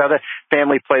 against each other.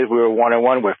 Family plays, we were 1 and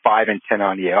 1. We're 5 and 10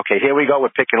 on the year. Okay, here we go. We're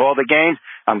picking all the games.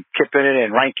 I'm kipping it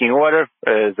in ranking order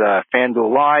as FanDuel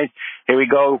lines. Here we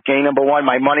go. Game number 1,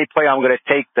 my money play. I'm going to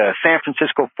take the San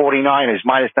Francisco 49ers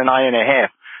minus the 9.5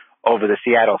 over the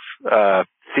Seattle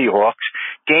Seahawks.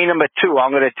 Game number 2,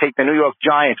 I'm going to take the New York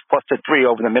Giants plus the 3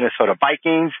 over the Minnesota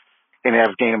Vikings. Going to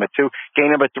have game number 2.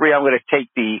 Game number 3, I'm going to take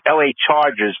the LA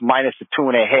Chargers minus the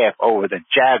 2.5 over the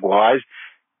Jaguars.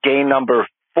 Game number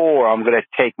 4, I'm going to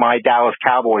take my Dallas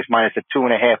Cowboys minus the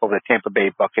 2.5 over the Tampa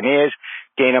Bay Buccaneers.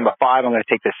 Game number 5, I'm going to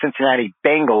take the Cincinnati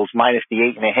Bengals minus the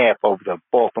 8.5 over the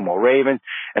Baltimore Ravens.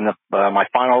 And my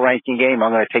final ranking game,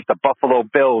 I'm going to take the Buffalo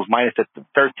Bills minus the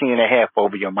 13.5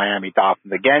 over your Miami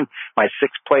Dolphins. Again, my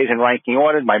 6 plays in ranking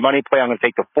order. My money play, I'm going to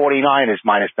take the 49ers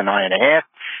minus the 9.5,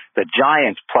 the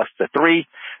Giants plus the 3,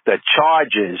 the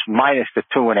Chargers minus the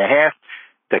 2.5,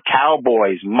 the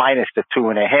Cowboys minus the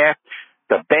 2.5,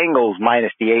 the Bengals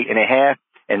minus the 8.5,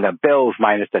 and the Bills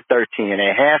minus the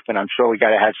 13.5. And I'm sure we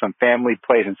got to have some family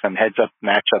plays and some heads-up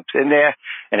matchups in there.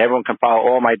 And everyone can follow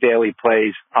all my daily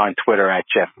plays on Twitter at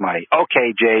Jeff Money.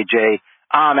 Okay, JJ,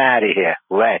 I'm out of here.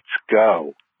 Let's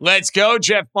go. Let's go,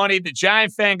 Jeff Money. The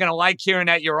Giant fan going to like hearing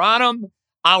that you're on them.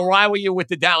 I'll ride with you with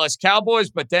the Dallas Cowboys,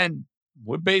 but then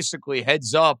we're basically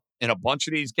heads up in a bunch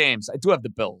of these games. I do have the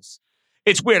Bills.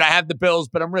 It's weird. I have the Bills,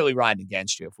 but I'm really riding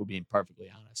against you, if we're being perfectly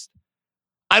honest.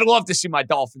 I'd love to see my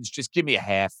Dolphins just give me a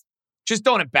half. Just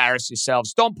don't embarrass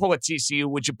yourselves. Don't pull a TCU,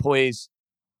 would you please?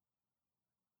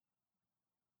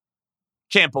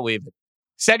 Can't believe it.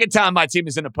 Second time my team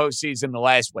is in the postseason in the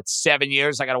last, 7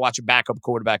 years? I got to watch a backup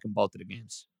quarterback in both of the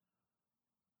games.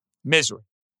 Misery.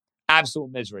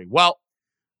 Absolute misery. Well,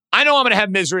 I know I'm going to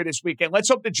have misery this weekend. Let's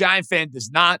hope the Giant fan does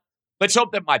not. Let's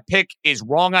hope that my pick is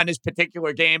wrong on this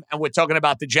particular game, and we're talking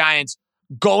about the Giants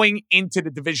going into the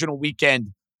divisional weekend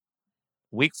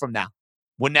a week from now.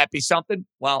 Wouldn't that be something?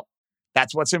 Well,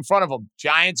 that's what's in front of them.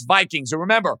 Giants, Vikings. And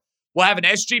remember, we'll have an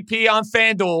SGP on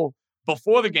FanDuel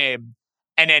before the game,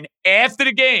 and then after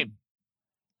the game,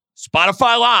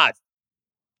 Spotify Live,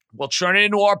 we'll turn it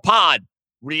into our pod.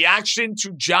 Reaction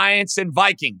to Giants and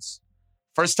Vikings.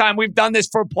 First time we've done this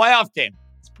for a playoff game.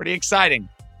 It's pretty exciting.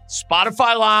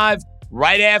 Spotify Live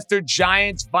right after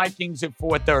Giants, Vikings at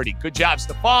 4:30. Good job,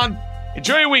 Stephon.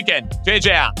 Enjoy your weekend.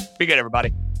 JJ out. Be good,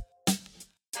 everybody.